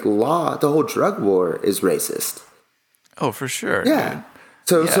law, the whole drug war, is racist? Oh, for sure. Yeah.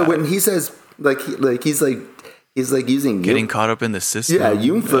 So when he says he's using getting caught up in the system. Yeah,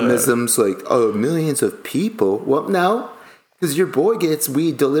 euphemisms millions of people. Well, no. Because your boy gets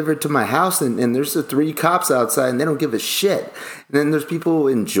weed delivered to my house, and there's the 3 cops outside, and they don't give a shit. And then there's people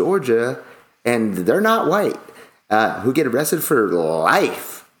in Georgia, and they're not white, who get arrested for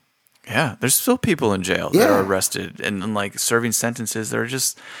life. Yeah, there's still people in jail that are arrested and like serving sentences that are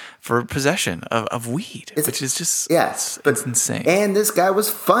just for possession of weed, which is just it's insane. And this guy was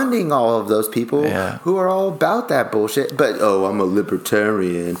funding all of those people who are all about that bullshit. But I'm a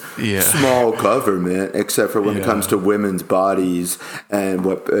libertarian, small government, except for when it comes to women's bodies and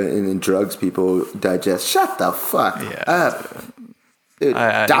and drugs people digest. Shut the fuck up. Dude,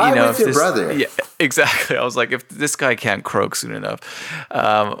 die with your brother. Yeah, exactly. I was like, if this guy can't croak soon enough,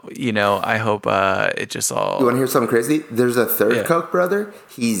 I hope it just all. You want to hear something crazy? There's a third Koch brother.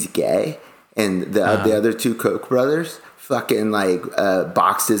 He's gay, and the other 2 Koch brothers fucking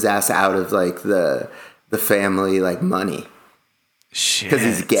boxed his ass out of the family money. Shit. Because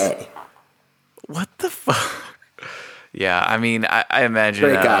he's gay. What the fuck? Yeah, I mean, I imagine.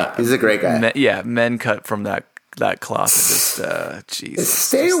 Great guy. He's a great guy. Men cut from that cloth. Just Jesus.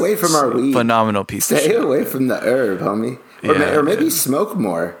 Stay away from our weed. Phenomenal piece of shit. Stay away from the herb, homie. Or maybe smoke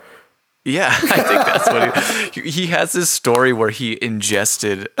more. Yeah, I think that's what he has this story where he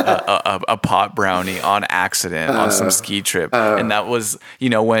ingested a pot brownie on accident on some ski trip, and that was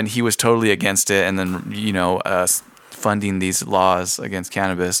when he was totally against it, and then funding these laws against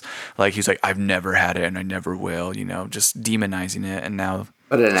cannabis. Like he's like, I've never had it and I never will. Just demonizing it, and now.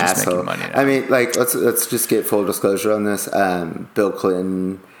 What an asshole! I mean, let's just get full disclosure on this. Bill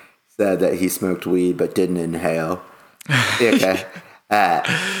Clinton said that he smoked weed but didn't inhale. Okay.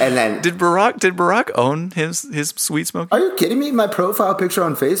 And then did Barack own his sweet smoking? Are you kidding me? My profile picture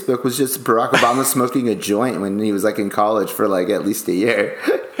on Facebook was just Barack Obama smoking a joint when he was in college for at least a year.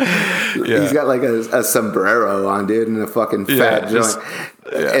 He's got a sombrero on, dude, and a fucking fat joint.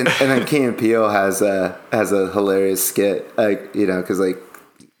 And then Key and Peele has a hilarious skit, because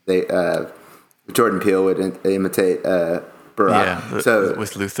Jordan Peele would imitate Barack.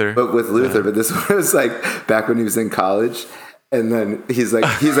 With Luther. But with Luther, but this was back when he was in college. And then he's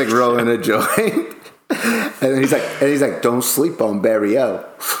rolling a joint, and then he's like, don't sleep on Barry O.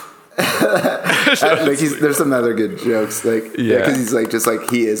 There's some other good jokes, because he's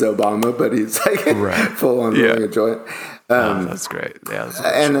he is Obama, but he's full on rolling a joint. That's great. Yeah,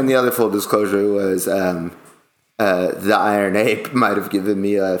 and then the other full disclosure was the Iron Ape might have given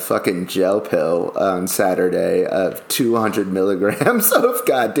me a fucking gel pill on Saturday of 200 milligrams of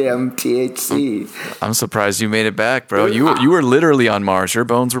goddamn THC. I'm surprised you made it back, bro. You were literally on Mars. Your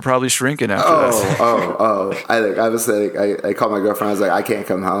bones were probably shrinking after that. I called my girlfriend. I was like, I can't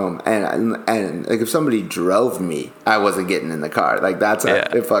come home, and if somebody drove me, I wasn't getting in the car. That's how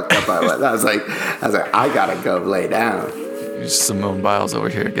it fucked up. I was like, I gotta go lay down. Simone Biles over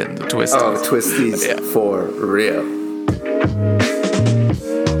here getting the twisties. Oh, twisties for real.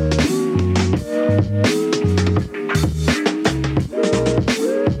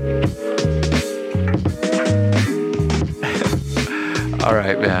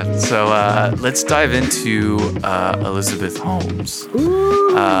 man. So let's dive into Elizabeth Holmes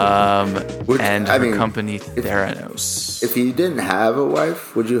and her company Theranos. If you didn't have a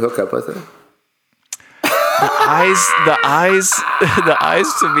wife, would you hook up with her? The eyes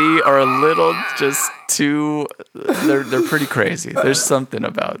to me are a little just too. They're pretty crazy. There's something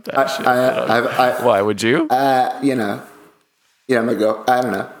about that shit. Why would you? I'm gonna go. I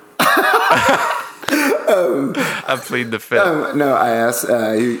don't know. I plead the fifth. No, I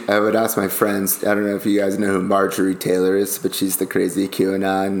would ask my friends. I don't know if you guys know who Marjorie Taylor is, but she's the crazy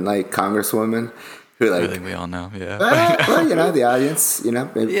QAnon congresswoman. I think we all know, yeah. Well, the audience,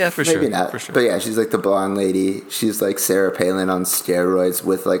 maybe, yeah, for maybe sure, not. for sure. But yeah, she's like the blonde lady. She's like Sarah Palin on steroids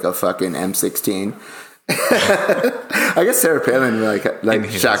with like a fucking M16. I guess Sarah Palin like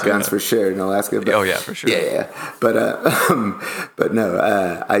shotguns for sure in Alaska. But, oh yeah, for sure. Yeah. But no,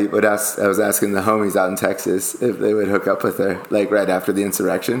 I was asking the homies out in Texas if they would hook up with her like right after the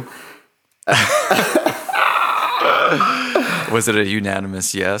insurrection. Was it a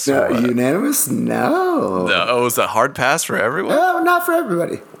unanimous yes? No, unanimous? No. Oh, was a hard pass for everyone? No, not for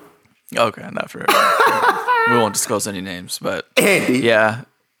everybody. Okay, not for everybody. We won't disclose any names, but Andy. Yeah.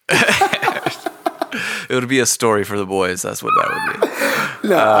 It would be a story for the boys. That's what that would be.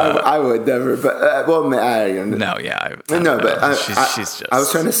 No, I would never. But I don't know. No, yeah. She's just. I was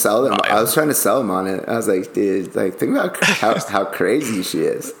trying to sell them. I was trying to sell them on it. I was like, dude, think about how crazy she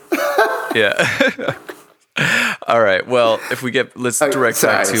is. Yeah. All right. Well, if we let's direct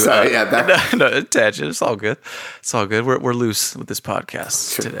back to. No, tangent. It's all good. It's all good. We're loose with this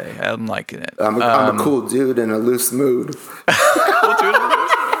podcast today. I'm liking it. I'm a cool dude in a loose mood. Cool dude in a loose mood.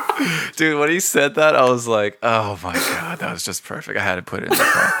 Dude, when he said that, I was like, oh my God, that was just perfect. I had to put it in the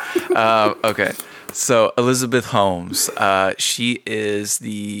car. Okay. So Elizabeth Holmes, she is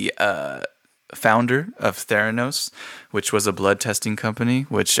the founder of Theranos, which was a blood testing company,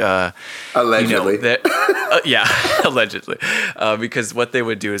 which allegedly, yeah, allegedly, because what they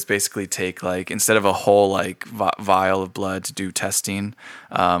would do is basically take instead of a whole vial of blood to do testing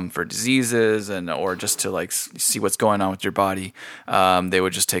for diseases or just to see what's going on with your body, they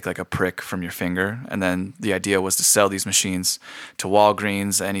would just take a prick from your finger, and then the idea was to sell these machines to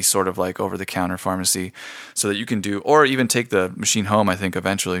Walgreens, any sort of over-the-counter pharmacy, so that you can do, or even take the machine home. I think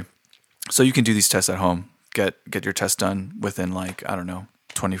eventually. So you can do these tests at home, get your test done within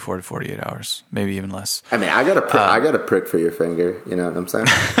 24 to 48 hours, maybe even less. I mean, I got a prick for your finger. You know what I'm saying?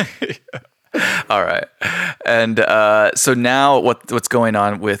 All right. And so now what's going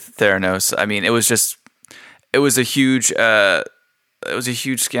on with Theranos? I mean, it was a huge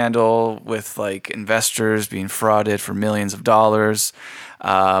scandal with investors being frauded for millions of dollars.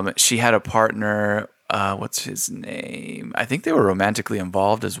 She had a partner. What's his name? I think they were romantically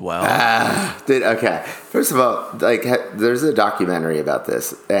involved as well. Okay. First of all, there's a documentary about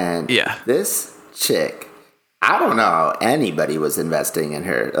this, and this chick, I don't know how anybody was investing in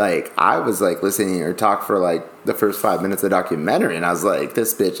her. I was listening to her talk for the first 5 minutes of the documentary, and I was like,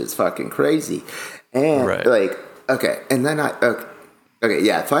 this bitch is fucking crazy. And okay, and then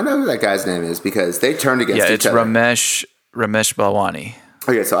find out who that guy's name is, because they turned against each other. Yeah, it's Ramesh Balwani.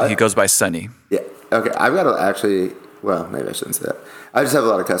 Okay, so he goes by Sunny. Yeah. Okay, I've got to actually. Well, maybe I shouldn't say that. I just have a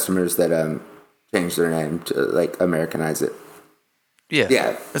lot of customers that change their name to Americanize it.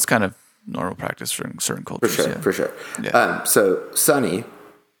 Yeah, that's kind of normal practice for certain cultures. For sure. Yeah. So Sunny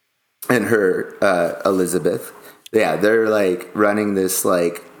and her Elizabeth, they're running this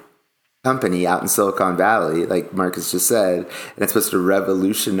company out in Silicon Valley, like Marcus just said, and it's supposed to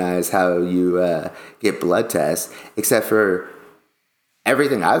revolutionize how you get blood tests. Except for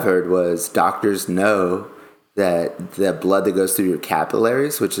everything I've heard was doctors know that the blood that goes through your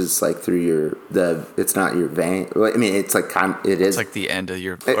capillaries, which is through it's not your vein. Well, I mean, it's it's the end of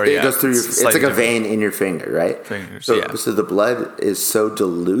your. It goes through your. It's like a vein in your finger, right? Fingers. So the blood is so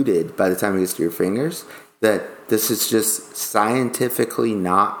diluted by the time it gets to your fingers that this is just scientifically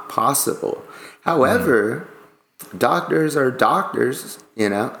not possible. However, doctors are doctors.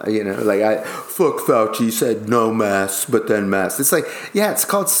 Fuck Fauci said no masks, but then masks. It's it's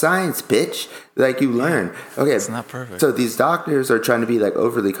called science, bitch. You learn. Okay. It's not perfect. So these doctors are trying to be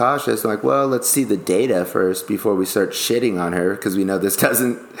overly cautious. I'm well, let's see the data first before we start shitting on her, because we know this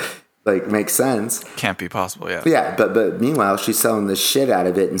doesn't make sense. Can't be possible, yeah. Yeah, but meanwhile, she's selling the shit out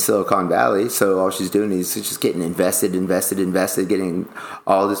of it in Silicon Valley. So all she's doing is just getting invested, getting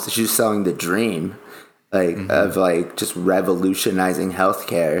all this. She's selling the dream. Of just revolutionizing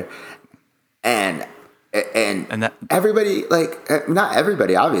healthcare, and that, everybody not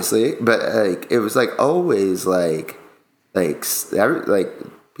everybody obviously, but it was always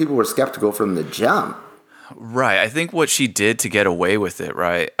people were skeptical from the jump. Right. I think what she did to get away with it,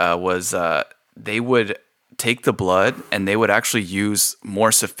 right, was they would take the blood and they would actually use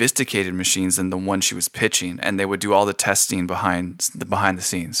more sophisticated machines than the one she was pitching, and they would do all the testing behind the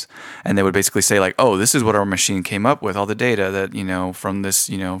scenes, and they would basically say like, oh, this is what our machine came up with, all the data that, you know, from this,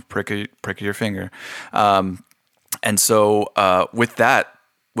 you know, prick of your finger, and so with that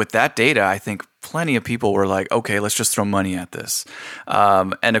data, I think plenty of people were like, okay, let's just throw money at this.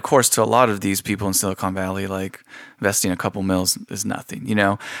 And of course, to a lot of these people in Silicon Valley, like investing a couple mils is nothing, you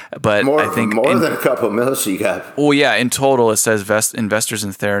know. But more, I think more than a couple mils she got. Well, yeah, in total, it says investors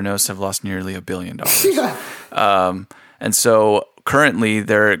in Theranos have lost nearly $1 billion. Yeah. And so currently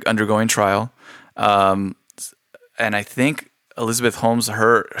they're undergoing trial. And I think Elizabeth Holmes,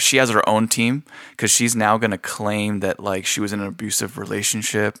 she has her own team because she's now going to claim that like she was in an abusive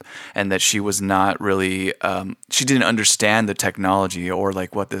relationship and that she was not really, she didn't understand the technology or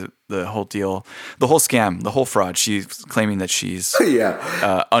like what the whole deal, the whole scam, the whole fraud. She's claiming that she's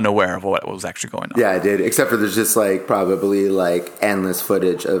unaware of what was actually going on. Yeah, I did. Except for there's just like probably like endless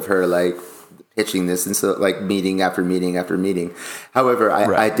footage of her like pitching this and so like meeting after meeting after meeting. However,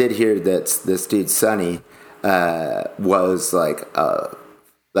 I did hear that this dude Sonny was like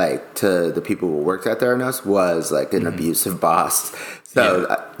to the people who worked at Theranos was like an abusive boss. So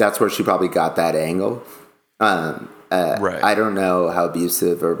that's where she probably got that angle. Right. I don't know how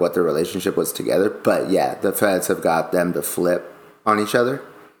abusive or what their relationship was together, but yeah, the feds have got them to flip on each other.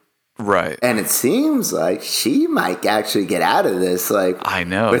 Right. And it seems like she might actually get out of this, like, I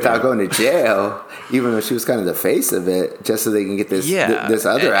know, without going to jail, even though she was kind of the face of it, just so they can get this this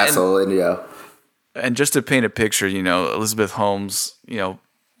other asshole in jail. And just to paint a picture, you know, Elizabeth Holmes, you know,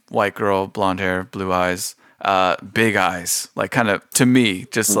 white girl, blonde hair, blue eyes, big eyes, like kind of to me,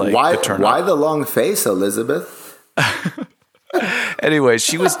 just like why the long face, Elizabeth? Anyway,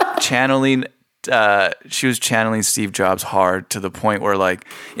 she was channeling Steve Jobs hard to the point where, like,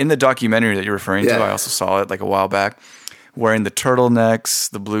 in the documentary that you're referring to, I also saw it like a while back, wearing the turtlenecks,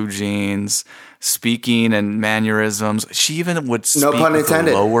 the blue jeans, speaking and mannerisms. She even would speak with a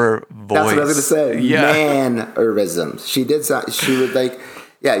lower voice. That's what I was going to say. Yeah. Mannerisms. She did. She would like.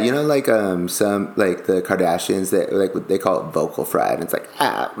 Yeah, you know, like some like the Kardashians that like they call it vocal fry, and it's like,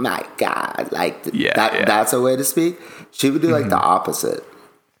 oh my god, like that's a way to speak. She would do like the opposite.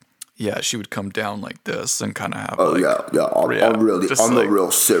 Yeah, she would come down like this and kind of have. Oh like, I'm a real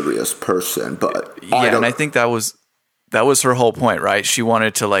serious person, but and I think that was her whole point, right? She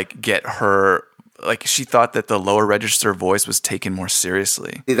wanted to like get her. Like she thought that the lower register voice was taken more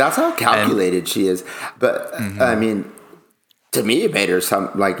seriously. See, that's how calculated she is. But I mean, to me, it made her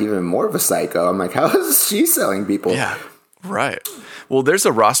like even more of a psycho. I'm like, how is she selling people? Yeah, right. Well, there's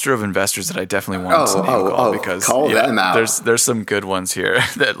a roster of investors that I definitely want to call because them out. There's some good ones here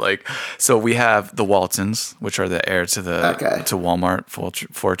that like. So we have the Waltons, which are the heir to to Walmart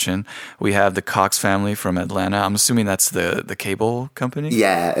fortune. We have the Cox family from Atlanta. I'm assuming that's the cable company.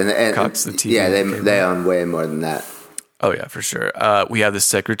 Yeah, and Cox, the TV. Yeah, they own way more than that. Oh yeah, for sure. We have the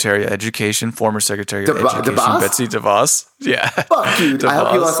Secretary of Education, former Secretary of Education, Betsy DeVos. Yeah, fuck you. I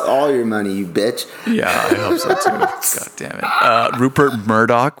hope you lost all your money, you bitch. Yeah, I hope so too. God damn it. Rupert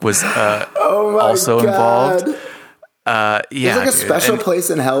Murdoch was also involved. There's like a special place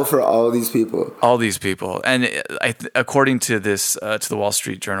in hell for all these people. All these people, and according to this, to the Wall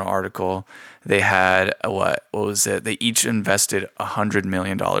Street Journal article, they had what was it? They each invested $100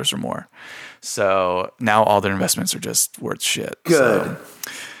 million or more. So now all their investments are just worth shit. Good. So,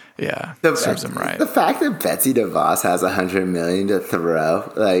 yeah, serves them right. The fact that Betsy DeVos has $100 million to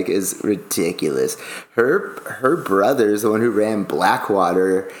throw, like, is ridiculous. Her brother is the one who ran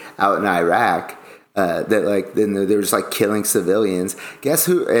Blackwater out in Iraq. That like then they were just like killing civilians. Guess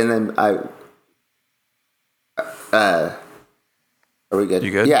who? And then are we good?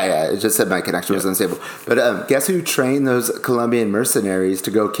 You good? Yeah. It just said my connection was unstable. But guess who trained those Colombian mercenaries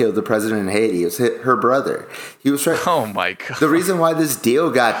to go kill the president in Haiti? It was her brother. He was trying. Oh my god! The reason why this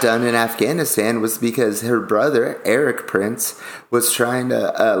deal got done in Afghanistan was because her brother Eric Prince was trying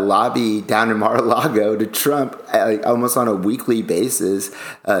to lobby down in Mar-a-Lago to Trump almost on a weekly basis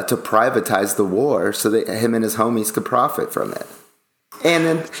to privatize the war so that him and his homies could profit from it.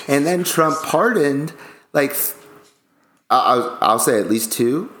 And then Trump pardoned like. I'll say at least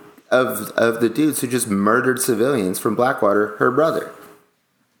two of the dudes who just murdered civilians from Blackwater. Her brother.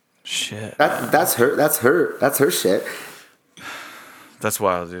 Shit. That's her shit. That's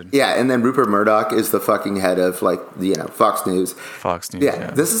wild, dude. Yeah, and then Rupert Murdoch is the fucking head of like Fox News. Fox News.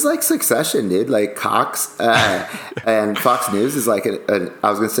 Yeah, this is like Succession, dude. Like Cox and Fox News is like I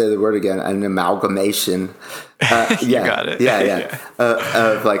was gonna say the word again, an amalgamation. You got it. Yeah.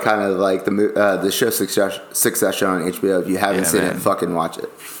 Of like kind of like the show Succession on HBO. If you haven't seen it, fucking watch it.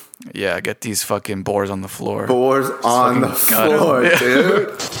 Yeah, get these fucking boars on the floor. Boars on the floor, dude.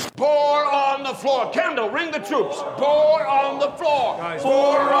 Boar on the floor. Kendall, ring the troops. Boar on the floor. Guys,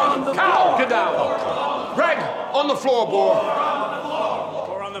 boar on the floor. Get down. Greg, on the floor, boar.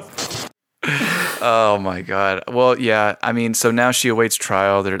 Boar on the floor. Oh my god. Well, yeah. I mean, so now she awaits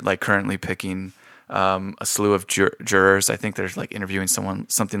trial. They're like currently picking a slew of jurors. I think they're like interviewing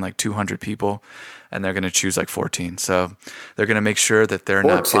something like 200 people, and they're going to choose like 14. So they're going to make sure that they're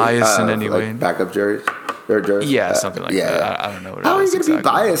not biased in any way. Backup juries or jurors. Yeah, something like that. I don't know what how it is. How are you going to exactly. be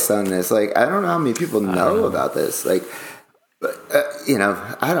biased on this? Like, I don't know how many people know about this. Like, I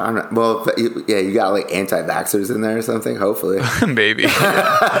don't know. Well, yeah, you got like anti-vaxxers in there or something, hopefully. Maybe.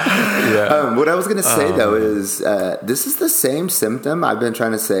 Yeah. What I was going to say, though, is this is the same symptom I've been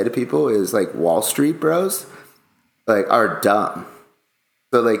trying to say to people is like Wall Street bros like are dumb.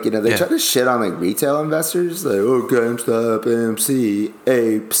 So like, they try to shit on like retail investors, like, oh, GameStop, AMC,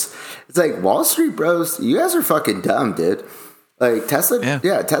 apes. It's like Wall Street bros, you guys are fucking dumb, dude. Like Tesla,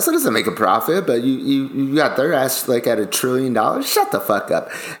 Tesla doesn't make a profit, but you got their ass like at $1 trillion. Shut the fuck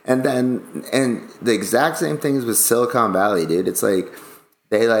up. And the exact same thing is with Silicon Valley, dude. It's like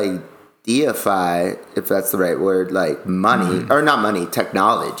they like deify, if that's the right word, like money or not money,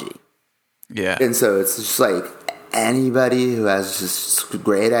 technology. Yeah. And so it's just like anybody who has just a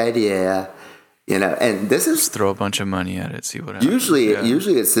great idea. And this is just throw a bunch of money at it, see what happens. Usually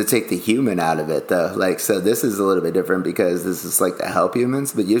it's to take the human out of it, though. Like, so this is a little bit different because this is like to help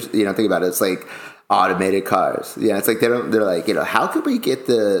humans. But usually, think about it. It's like automated cars. Yeah, it's like they're like, how could we get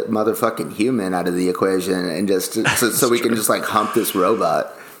the motherfucking human out of the equation and just so we can just like hump this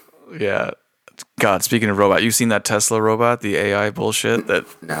robot? Yeah. God, speaking of robot, you seen that Tesla robot, the AI bullshit? That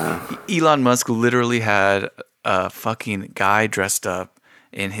No. Elon Musk literally had a fucking guy dressed up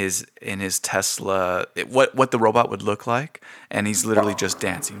in his Tesla, what the robot would look like, and he's literally just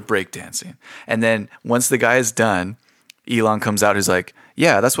dancing, break dancing. And then once the guy is done, Elon comes out, who's like,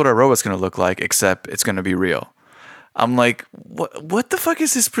 yeah, that's what our robot's going to look like, except it's going to be real. I'm like, what the fuck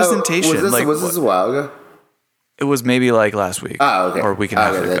is this presentation? Was this a while ago? It was maybe like last week. Oh, okay. Or a week and a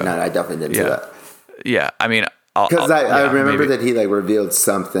half ago. No, I definitely didn't see that. Yeah, I mean, because I remember that he like revealed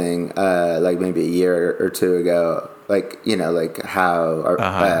something like maybe a year or two ago, like like how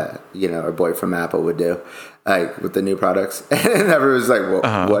our boy from Apple would do, like with the new products, and everyone's like,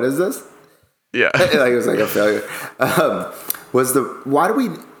 well, what is this? Yeah, like it was like a failure.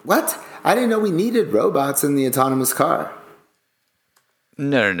 What? I didn't know we needed robots in the autonomous car.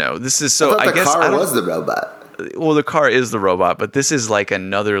 No. This is so. I guess the car was the robot. Well, the car is the robot, but this is like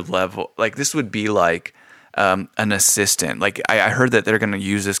another level. Like this would be like an assistant. Like I heard that they're going to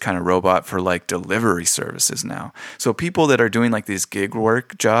use this kind of robot for like delivery services now. So people that are doing like these gig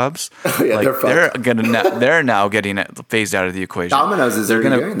work jobs, they're now getting phased out of the equation. Domino's is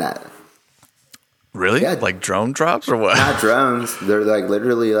already doing that. Really? Yeah. Like drone drops or what? Not drones. They're like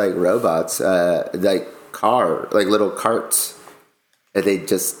literally like robots, like little carts that they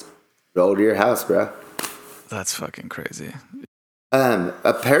just roll to your house, bro. That's fucking crazy.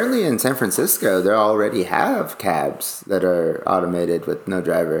 Apparently in San Francisco, they already have cabs that are automated with no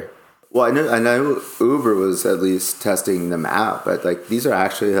driver. Well, I know Uber was at least testing them out, but like these are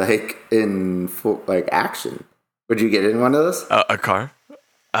actually like in full like action. Would you get in one of those? A car?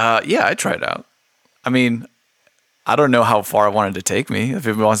 Yeah, I'd try it out. I mean, I don't know how far I wanted to take me. If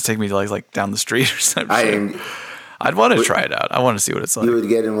it wants to take me to like down the street or something. I'd want to try it out. I want to see what it's like. You would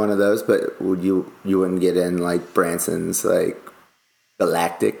get in one of those, but you wouldn't get in like Branson's like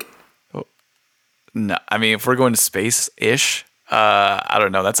Galactic? Oh, no, I mean if we're going to space-ish, I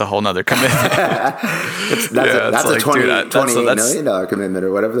don't know. That's a whole nother commitment. that's a $28 million commitment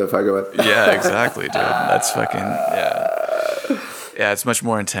or whatever the fuck it was. Yeah, exactly, dude. That's fucking Yeah, it's much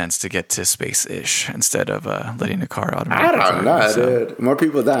more intense to get to space-ish instead of letting a car automate. I don't know, dude. More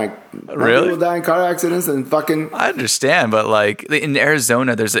people die. Really? People die in car accidents than fucking. I understand, but like in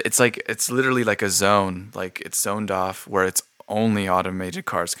Arizona, it's literally like a zone, like it's zoned off where it's only automated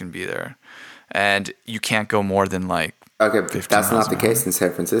cars can be there, and you can't go more than like. Okay, that's not the case in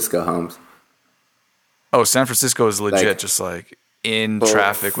San Francisco, Holmes. Oh, San Francisco is legit, like, just like in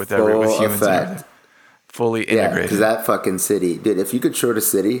traffic with humans. And fully integrated. Yeah, because that fucking city, dude, if you could short a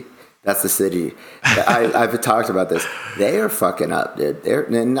city, that's the city. I've talked about this. They are fucking up, dude. They're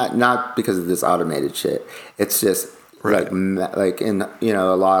not because of this automated shit. It's just Right. like in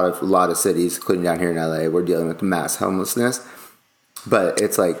a lot of cities, including down here in LA, we're dealing with mass homelessness. But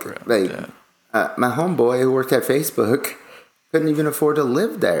it's like my homeboy who worked at Facebook couldn't even afford to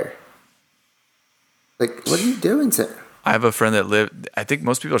live there. Like, what are you doing, sir? I have a friend that lived. I think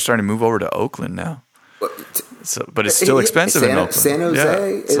most people are starting to move over to Oakland now. But it's still expensive in Oakland. San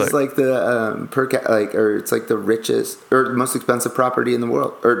Jose is like the it's like the richest or most expensive property in the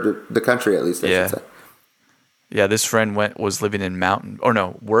world, or the country at least. I should say. Yeah, this friend worked in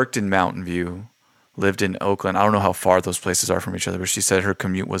Mountain View, lived in Oakland. I don't know how far those places are from each other, but she said her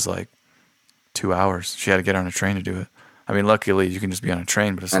commute was like 2 hours. She had to get on a train to do it. I mean, luckily you can just be on a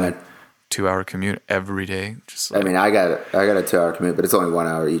train, but it's like 2-hour commute every day. Just like, I mean, I got a 2-hour commute, but it's only 1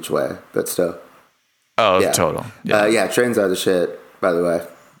 hour each way. But still. Oh, yeah. Total. Yeah. Trains are the shit, by the way.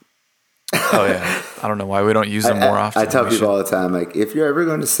 Oh, yeah. I don't know why we don't use them more often. I tell people all the time, like, if you're ever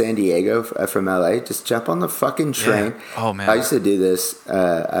going to San Diego from LA, just jump on the fucking train. Yeah. Oh, man. I used to do this.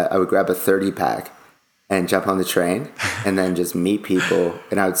 I would grab a 30-pack and jump on the train and then just meet people.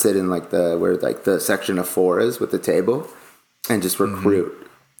 And I would sit in like where the section of 4 is with the table and just recruit. Mm-hmm.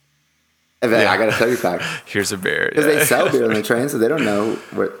 And then I got a 30-pack. Here's a beer. Because they sell beer on the train, so they don't know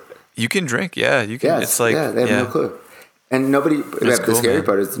what. You can drink, yeah. You can. Yes, it's like they have no clue. And nobody. The scary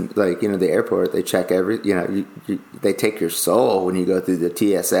part is like the airport. They check they take your soul when you go through the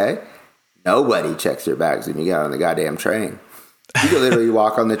TSA. Nobody checks your bags when you get on the goddamn train. You can literally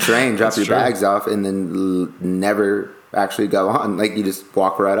walk on the train, drop your bags off, and then never actually go on. Like, you just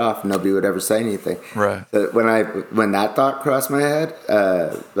walk right off, and nobody would ever say anything. Right. But when that thought crossed my head,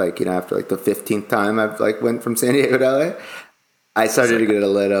 after like the 15th time I've went from San Diego to LA, I started to get a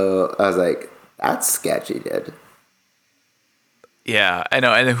little. I was like, that's sketchy, dude. Yeah, I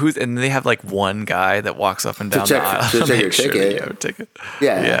know. And they have like one guy that walks up and down the aisle to check your ticket. You have a ticket.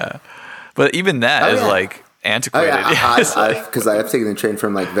 Yeah. But even that is like antiquated. Because I've taken the train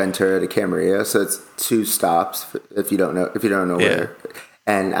from like Ventura to Camarillo, so it's 2 stops if you don't know where.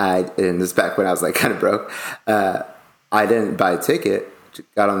 And this is back when I was like kind of broke. I didn't buy a ticket.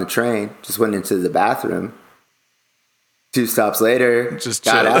 Got on the train, just went into the bathroom. 2 stops later, just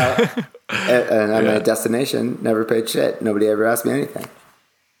got out, and I'm at a destination. Never paid shit. Nobody ever asked me anything.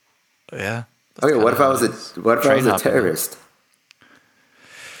 Yeah. Okay, what if I was a terrorist?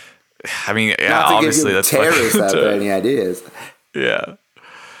 I mean, Not to obviously give you that's terrorists out there any ideas. Yeah.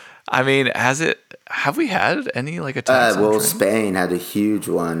 I mean, have we had any like attacks? Well, Spain had a huge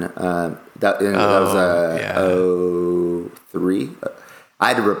one. That was 03. I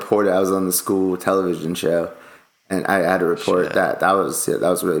had to report it. I was on the school television show, and I had to report that. That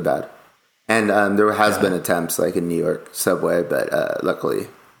was really bad. And there has been attempts like in New York subway, but luckily.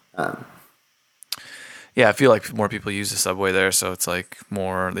 Yeah, I feel like more people use the subway there, so it's like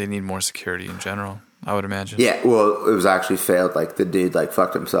they need more security in general, I would imagine. Yeah, well, it was actually failed. Like, the dude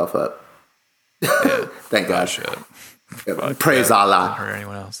fucked himself up. Yeah. Thank God. Shit. Praise Allah. Or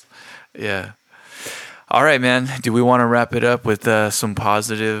anyone else. Yeah. All right, man. Do we want to wrap it up with some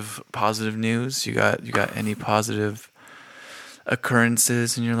positive news? You got any positive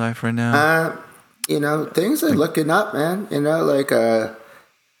occurrences in your life right now? Things are looking up, man.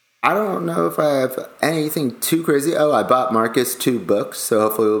 I don't know if I have anything too crazy. Oh, I bought Marcus 2 books, so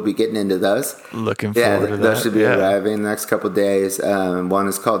hopefully we'll be getting into those. Looking forward to that. Those should be arriving in the next couple of days. One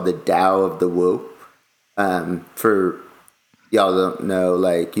is called The Tao of the Wu. For y'all don't know,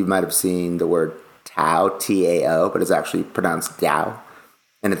 you might have seen the word Tao, T-A-O, but it's actually pronounced Tao.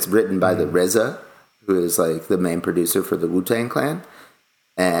 And it's written by the RZA, who is the main producer for the Wu-Tang Clan.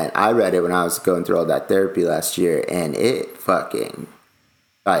 And I read it when I was going through all that therapy last year, and it fucking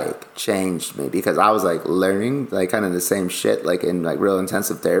changed me, because I was learning kind of the same shit in real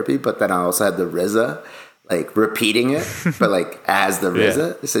intensive therapy, but then I also had the RZA repeating it, but as the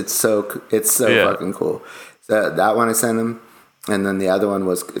RZA. It's so fucking cool. So that one I sent him, and then the other one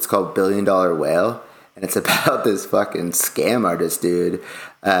it's called $1 Billion Whale, and it's about this fucking scam artist dude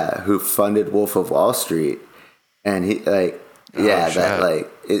who funded Wolf of Wall Street, and he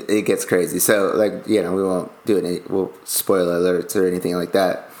it gets crazy. So we won't do any spoiler alerts or anything like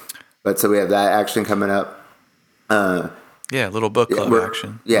that. But so we have that action coming up. Little book club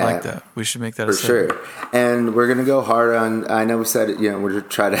action. Yeah, I like that. We should make that for sure. And we're gonna go hard on. I know we said we're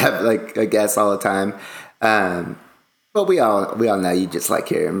trying to have a guest all the time. But we all know you just like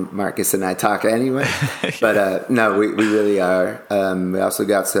hearing Marcus and I talk anyway. But no, we really are. We also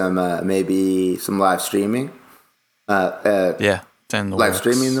got some maybe some live streaming. Live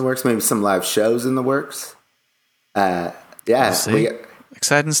streaming in the works. Maybe some live shows in the works.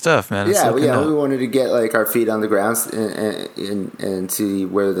 Exciting stuff, man. We wanted to get our feet on the ground and see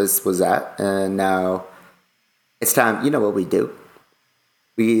where this was at, and now it's time. You know what we do?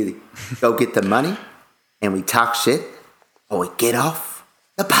 We go get the money and we talk shit, or we get off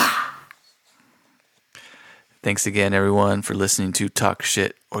the pot. Thanks again, everyone, for listening to Talk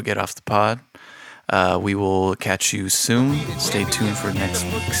Shit or Get Off the Pod. We will catch you soon. Stay tuned for next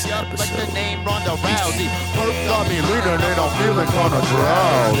week's episode.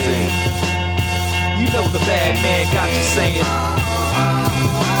 You know the bad man got you saying.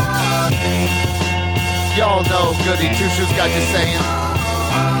 Y'all know Goody Two Shoes got you saying.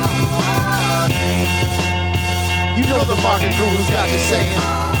 You know the market gurus got you saying.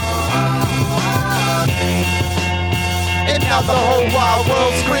 And now the whole wild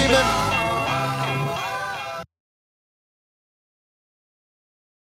world screaming.